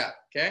figure this out,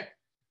 okay?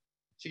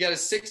 So you got a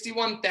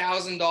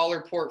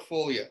 $61,000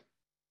 portfolio.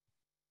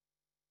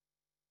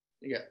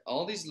 You got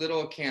all these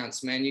little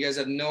accounts, man. You guys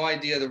have no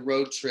idea the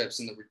road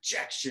trips and the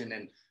rejection.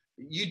 And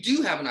you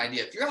do have an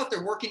idea. If you're out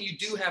there working, you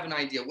do have an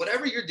idea.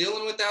 Whatever you're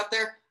dealing with out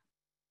there,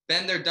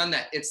 been there, done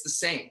that. It's the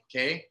same,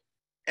 okay?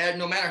 And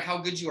no matter how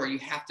good you are, you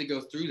have to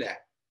go through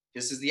that.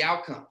 This is the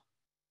outcome.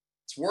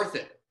 It's worth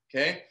it,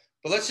 okay?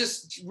 But let's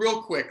just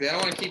real quickly, I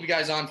don't want to keep you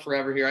guys on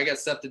forever here. I got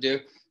stuff to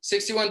do.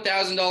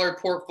 $61,000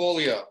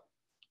 portfolio.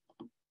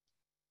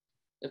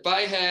 If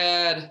I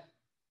had,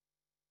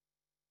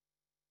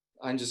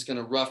 I'm just going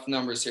to rough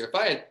numbers here. If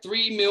I had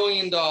 $3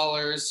 million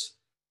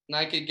and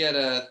I could get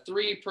a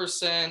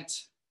 3%, okay,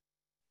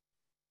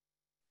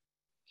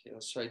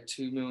 let's try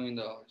 $2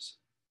 million.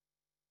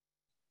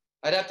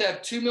 I'd have to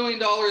have $2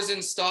 million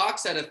in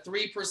stocks at a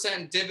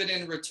 3%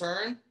 dividend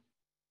return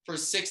for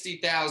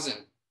 $60,000.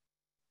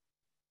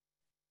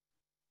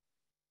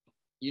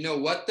 You know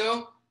what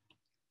though?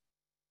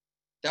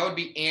 That would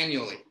be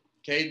annually.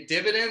 Okay,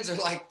 dividends are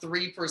like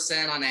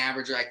 3% on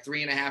average, or like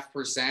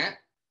 3.5%.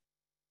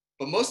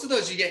 But most of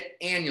those you get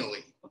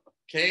annually.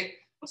 Okay,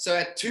 so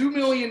at $2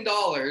 million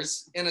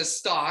in a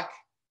stock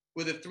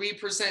with a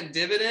 3%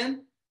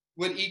 dividend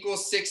would equal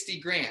 60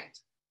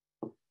 grand.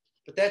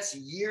 But that's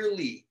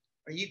yearly.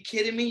 Are you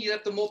kidding me? You'd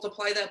have to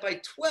multiply that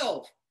by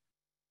 12.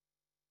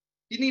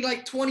 You need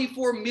like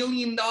 $24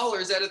 million at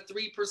a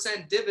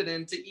 3%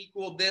 dividend to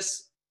equal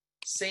this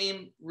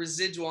same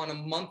residual on a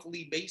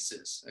monthly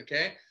basis,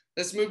 okay?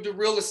 Let's move to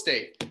real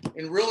estate.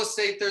 In real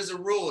estate, there's a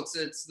rule.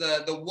 It's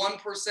the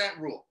 1%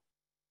 rule,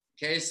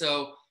 okay?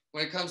 So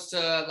when it comes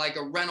to like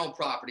a rental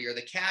property or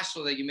the cash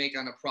flow that you make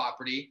on a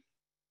property,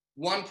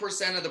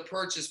 1% of the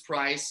purchase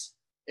price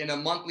in a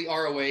monthly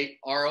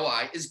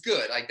ROI is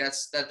good. Like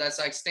that's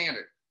like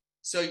standard.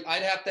 So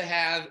I'd have to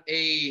have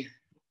a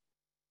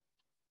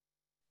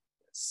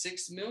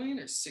 6 million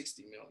or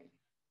 60 million.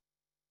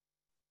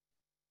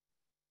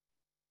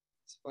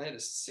 So if I had a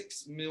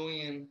 6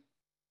 million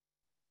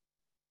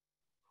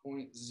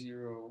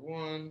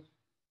 0.01.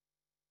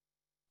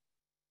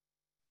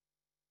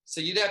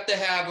 So you'd have to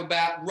have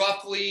about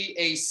roughly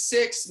a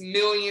 $6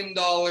 million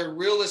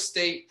real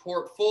estate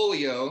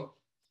portfolio,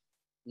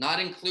 not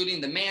including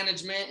the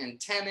management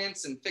and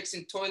tenants and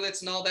fixing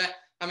toilets and all that.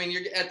 I mean,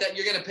 you're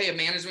going to pay a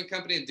management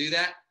company to do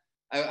that,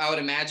 I would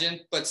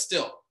imagine, but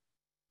still,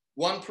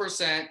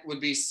 1%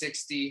 would be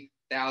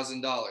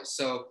 $60,000.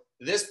 So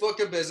this book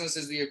of business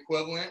is the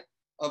equivalent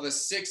of a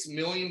 $6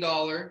 million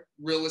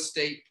real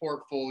estate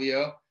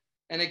portfolio,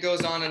 and it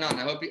goes on and on.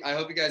 I hope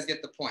you guys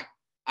get the point.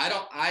 I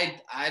don't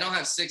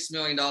have $6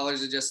 million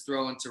to just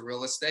throw into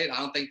real estate. I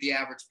don't think the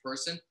average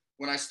person,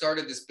 when I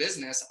started this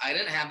business, I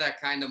didn't have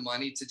that kind of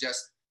money to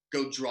just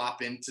go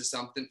drop into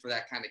something for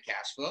that kind of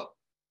cash flow.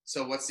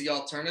 So what's the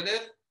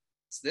alternative?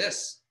 It's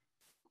this.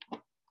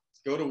 Let's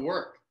go to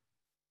work.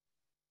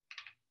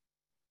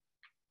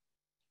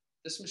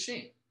 This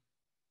machine.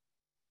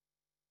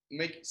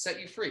 Set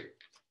you free.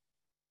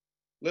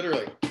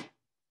 Literally.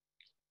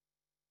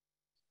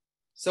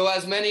 So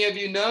as many of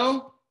you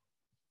know,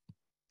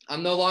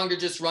 I'm no longer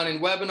just running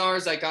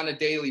webinars like on a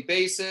daily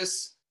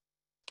basis.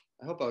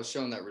 I hope I was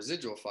showing that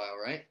residual file,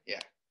 right? Yeah.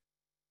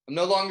 I'm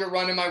no longer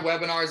running my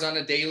webinars on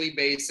a daily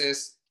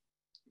basis.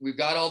 We've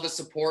got all the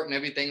support and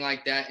everything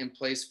like that in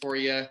place for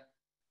you.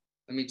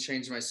 Let me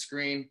change my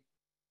screen.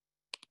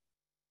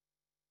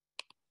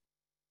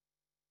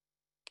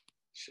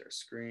 Share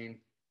screen.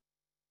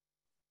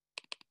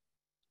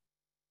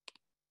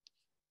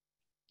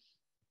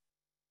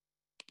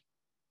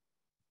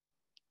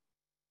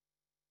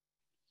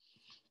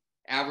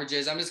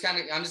 Averages. I'm just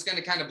going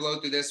to kind of blow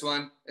through this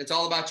one. It's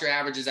all about your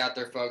averages out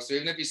there, folks. So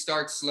even if you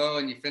start slow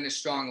and you finish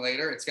strong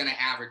later, it's going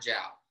to average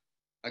out.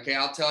 Okay,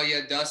 I'll tell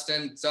you,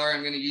 Dustin, sorry,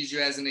 I'm going to use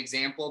you as an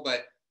example,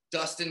 but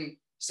Dustin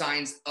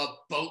signs a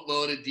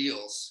boatload of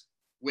deals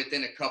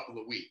within a couple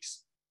of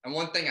weeks. And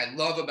one thing I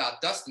love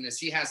about Dustin is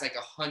he has like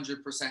 100%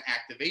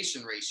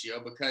 activation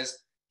ratio because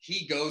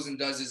he goes and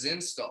does his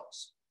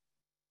installs.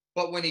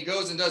 But when he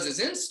goes and does his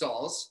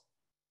installs,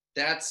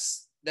 that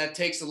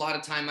takes a lot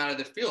of time out of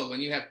the field.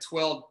 When you have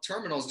 12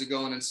 terminals to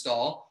go and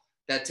install,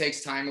 that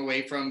takes time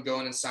away from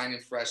going and signing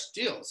fresh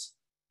deals.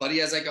 But he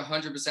has like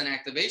 100%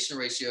 activation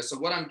ratio. So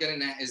what I'm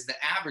getting at is the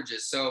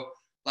averages. So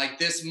like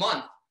this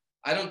month,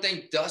 I don't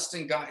think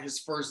Dustin got his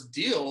first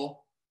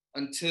deal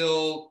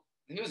until,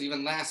 I think it was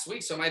even last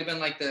week. So it might have been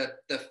like the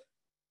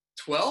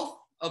 12th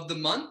of the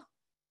month.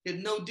 He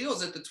had no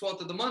deals at the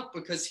 12th of the month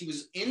because he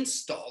was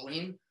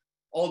installing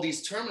all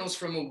these terminals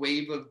from a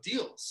wave of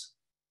deals.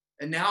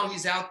 And now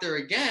he's out there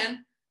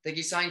again. I think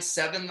he signed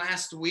 7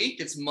 last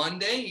week. It's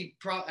Monday.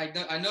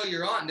 I know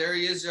you're on. There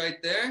he is right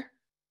there.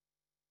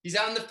 He's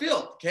out in the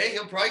field, okay?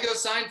 He'll probably go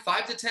sign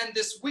 5 to 10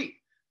 this week.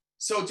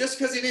 So just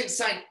because he didn't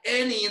sign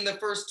any in the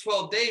first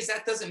 12 days,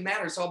 that doesn't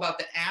matter. It's all about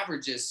the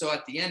averages. So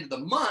at the end of the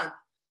month,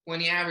 when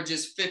he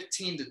averages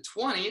 15 to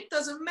 20, it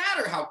doesn't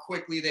matter how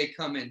quickly they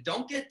come in.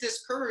 Don't get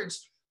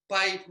discouraged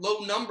by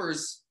low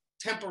numbers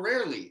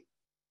temporarily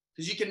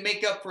because you can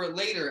make up for it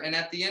later. And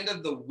at the end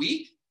of the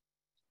week,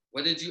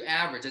 what did you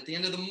average? At the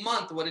end of the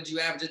month, what did you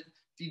average?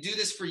 If you do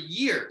this for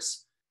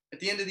years, at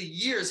the end of the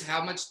years,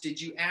 how much did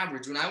you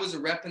average? When I was a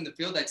rep in the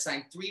field, I'd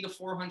sign 300 to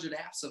 400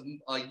 apps a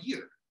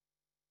year.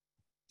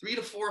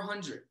 300 to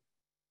 400.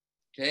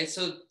 Okay,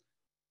 so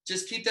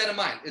just keep that in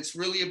mind. It's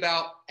really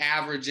about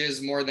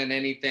averages more than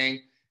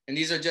anything. And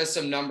these are just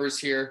some numbers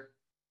here.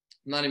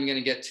 I'm not even going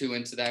to get too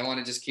into that. I want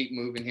to just keep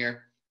moving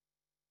here.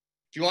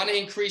 If you want to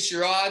increase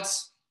your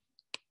odds,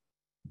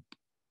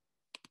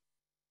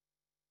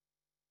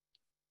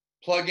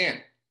 plug in.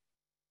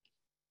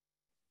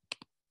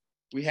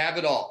 We have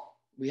it all.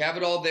 We have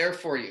it all there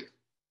for you.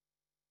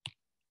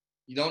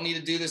 You don't need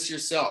to do this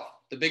yourself.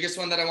 The biggest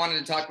one that I wanted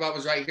to talk about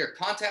was right here,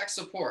 contact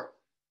support.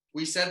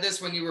 We said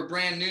this when you were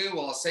brand new.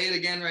 Well, I'll say it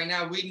again right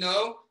now. We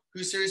know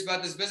who's serious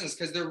about this business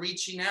because they're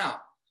reaching out.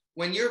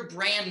 When you're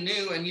brand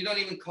new and you don't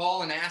even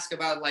call and ask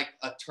about like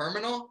a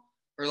terminal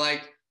or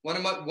like one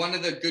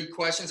of the good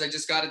questions, I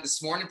just got it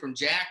this morning from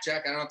Jack.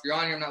 Jack, I don't know if you're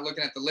on here. I'm not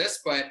looking at the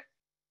list, but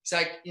it's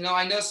like,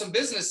 I know some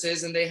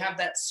businesses and they have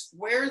that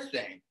square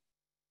thing.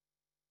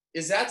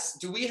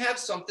 Do we have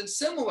something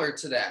similar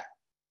to that?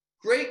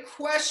 Great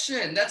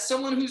question. That's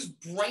someone who's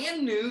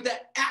brand new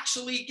that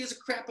actually gives a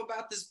crap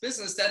about this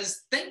business, that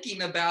is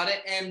thinking about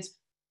it and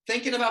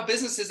thinking about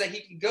businesses that he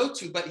can go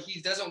to, but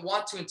he doesn't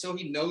want to until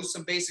he knows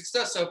some basic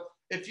stuff. So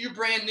if you're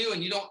brand new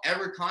and you don't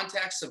ever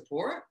contact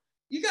support,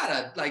 you got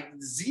a like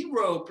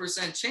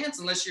 0% chance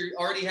unless you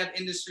already have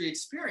industry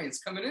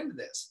experience coming into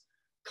this.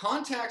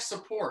 Contact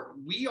support.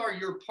 We are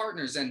your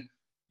partners and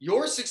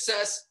your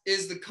success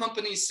is the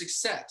company's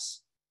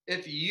success.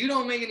 If you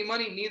don't make any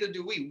money, neither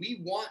do we.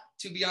 We want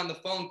to be on the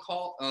phone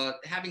call,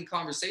 having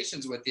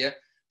conversations with you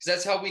because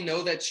that's how we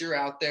know that you're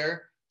out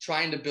there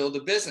trying to build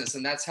a business,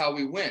 and that's how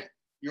we win.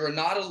 You're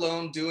not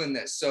alone doing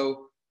this.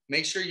 So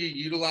make sure you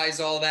utilize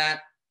all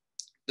that.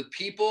 The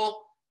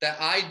people that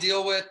I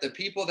deal with, the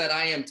people that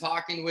I am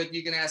talking with,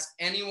 you can ask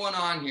anyone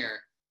on here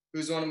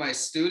who's one of my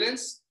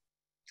students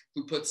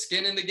who put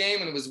skin in the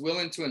game and was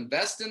willing to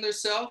invest in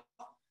themselves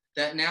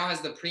that now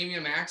has the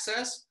premium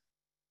access.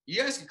 You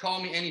guys can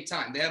call me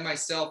anytime. They have my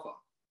cell phone.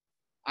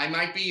 I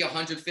might be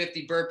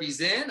 150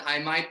 burpees in. I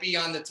might be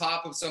on the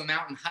top of some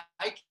mountain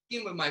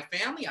hiking with my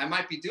family. I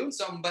might be doing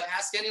something, but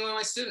ask any one of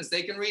my students.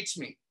 They can reach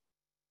me.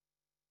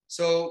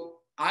 So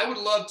I would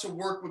love to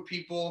work with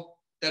people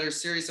that are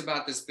serious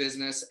about this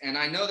business. And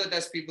I know that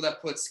that's people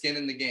that put skin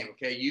in the game,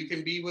 okay? You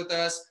can be with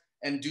us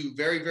and do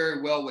very,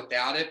 very well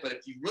without it. But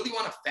if you really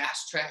want to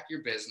fast track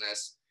your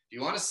business, if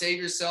you want to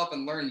save yourself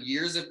and learn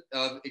years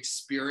of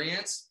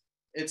experience,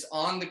 it's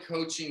on the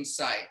coaching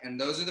site. And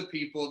those are the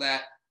people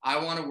that I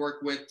want to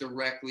work with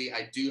directly.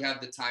 I do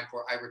have the time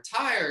for. I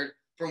retired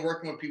from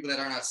working with people that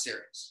are not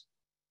serious.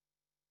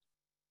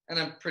 And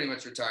I'm pretty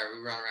much retired.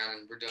 We run around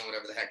and we're doing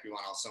whatever the heck we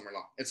want all summer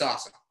long. It's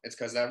awesome. It's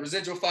because of that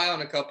residual file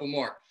and a couple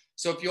more.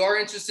 So if you are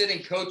interested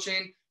in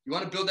coaching, you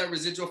want to build that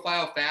residual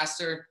file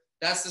faster,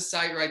 that's the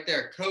site right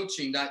there,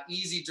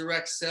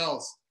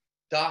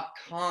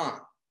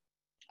 coaching.easydirectsales.com.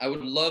 I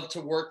would love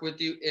to work with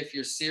you if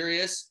you're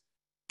serious.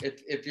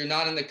 If you're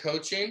not in the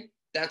coaching,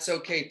 that's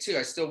okay too.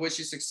 I still wish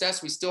you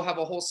success. We still have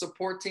a whole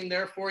support team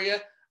there for you.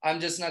 I'm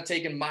just not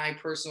taking my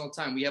personal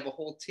time. We have a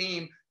whole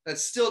team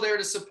that's still there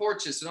to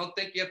support you. So don't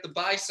think you have to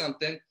buy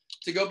something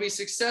to go be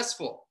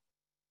successful.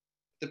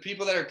 The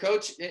people that are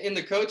in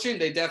the coaching,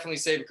 they definitely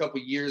save a couple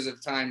years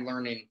of time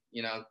learning,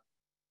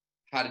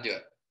 how to do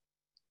it.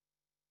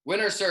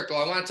 Winner Circle.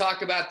 I want to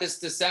talk about this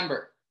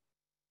December.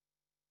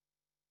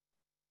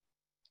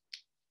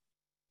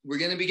 We're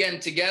going to be getting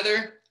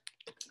together.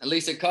 At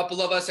least a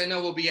couple of us I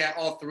know will be at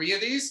all 3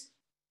 of these.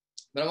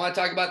 But I want to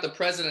talk about the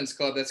President's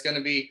Club that's going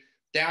to be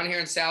down here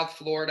in South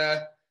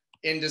Florida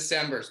in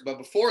December. But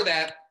before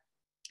that,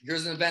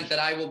 here's an event that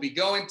I will be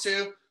going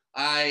to.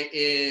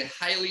 I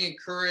highly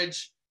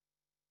encourage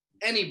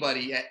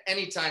anybody at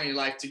any time in your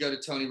life to go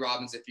to Tony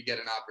Robbins if you get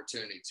an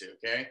opportunity to,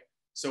 okay?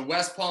 So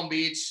West Palm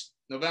Beach,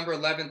 November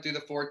 11th through the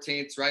 14th,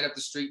 it's right up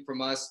the street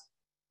from us.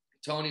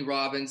 Tony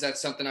Robbins,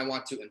 that's something I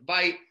want to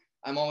invite.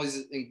 I'm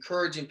always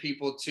encouraging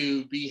people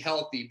to be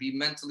healthy, be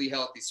mentally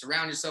healthy,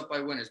 surround yourself by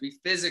winners, be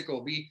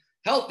physical, be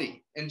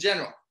healthy in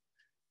general.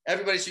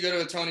 Everybody should go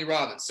to a Tony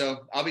Robbins.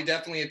 So I'll be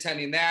definitely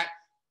attending that.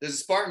 There's a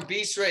Spartan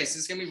Beast race.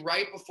 It's going to be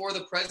right before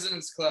the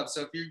President's Club.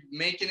 So if you're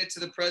making it to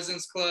the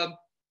President's Club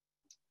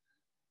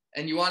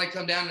and you want to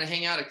come down and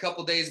hang out a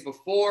couple days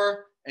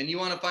before, and you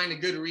want to find a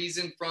good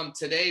reason from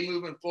today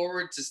moving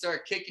forward to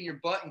start kicking your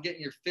butt and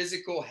getting your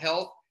physical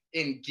health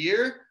in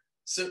gear.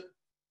 So,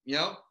 you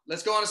know,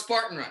 let's go on a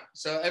Spartan run.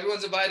 So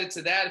everyone's invited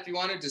to that if you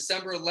want to.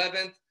 December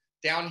 11th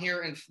down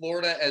here in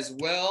Florida as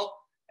well.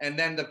 And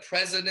then the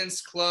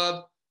President's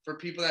Club for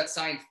people that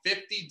sign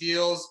 50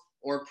 deals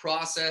or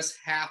process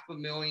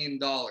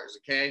 $500,000,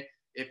 okay?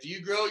 If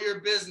you grow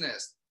your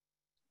business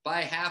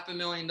by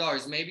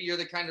 $500,000, maybe you're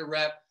the kind of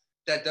rep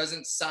that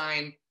doesn't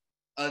sign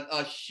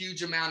a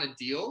huge amount of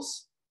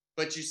deals,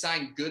 but you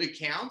sign good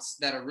accounts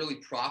that are really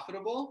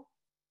profitable.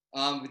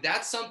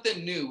 That's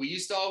something new. We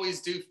used to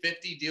always do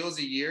 50 deals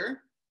a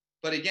year,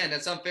 but again,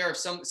 that's unfair. If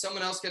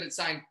someone else could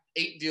sign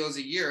 8 deals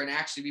a year and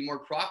actually be more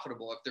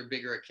profitable if they're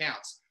bigger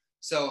accounts.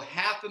 So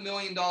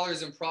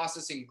 $500,000 in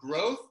processing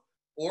growth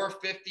or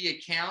 50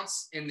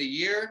 accounts in the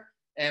year.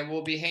 And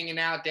we'll be hanging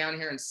out down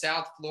here in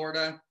South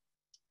Florida.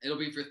 It'll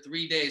be for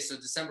 3 days. So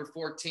December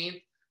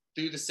 14th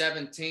through the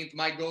 17th.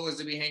 My goal is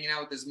to be hanging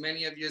out with as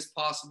many of you as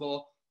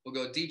possible. We'll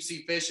go deep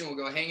sea fishing. We'll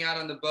go hang out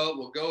on the boat.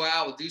 We'll go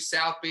out. We'll do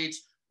South Beach.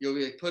 You'll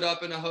be put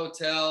up in a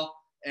hotel,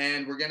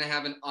 and we're going to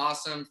have an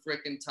awesome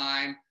freaking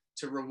time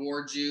to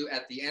reward you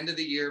at the end of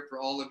the year for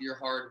all of your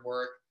hard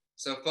work.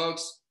 So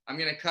folks, I'm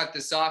going to cut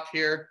this off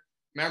here.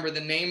 Remember,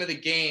 the name of the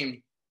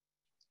game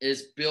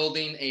is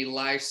building a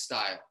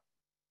lifestyle.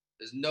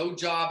 There's no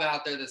job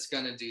out there that's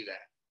going to do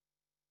that.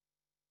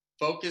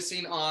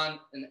 Focusing on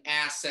an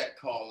asset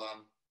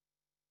column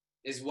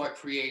is what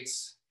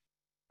creates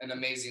an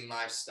amazing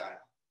lifestyle.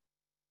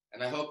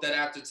 And I hope that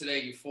after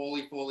today, you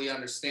fully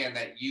understand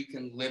that you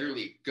can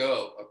literally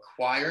go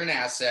acquire an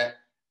asset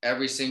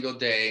every single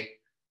day.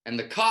 And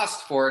the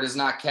cost for it is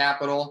not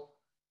capital,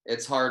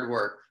 it's hard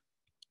work.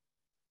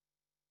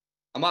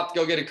 I'm off to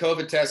go get a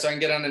COVID test so I can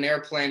get on an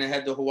airplane and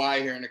head to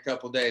Hawaii here in a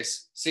couple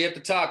days. See you at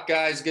the top,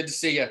 guys. Good to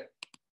see you.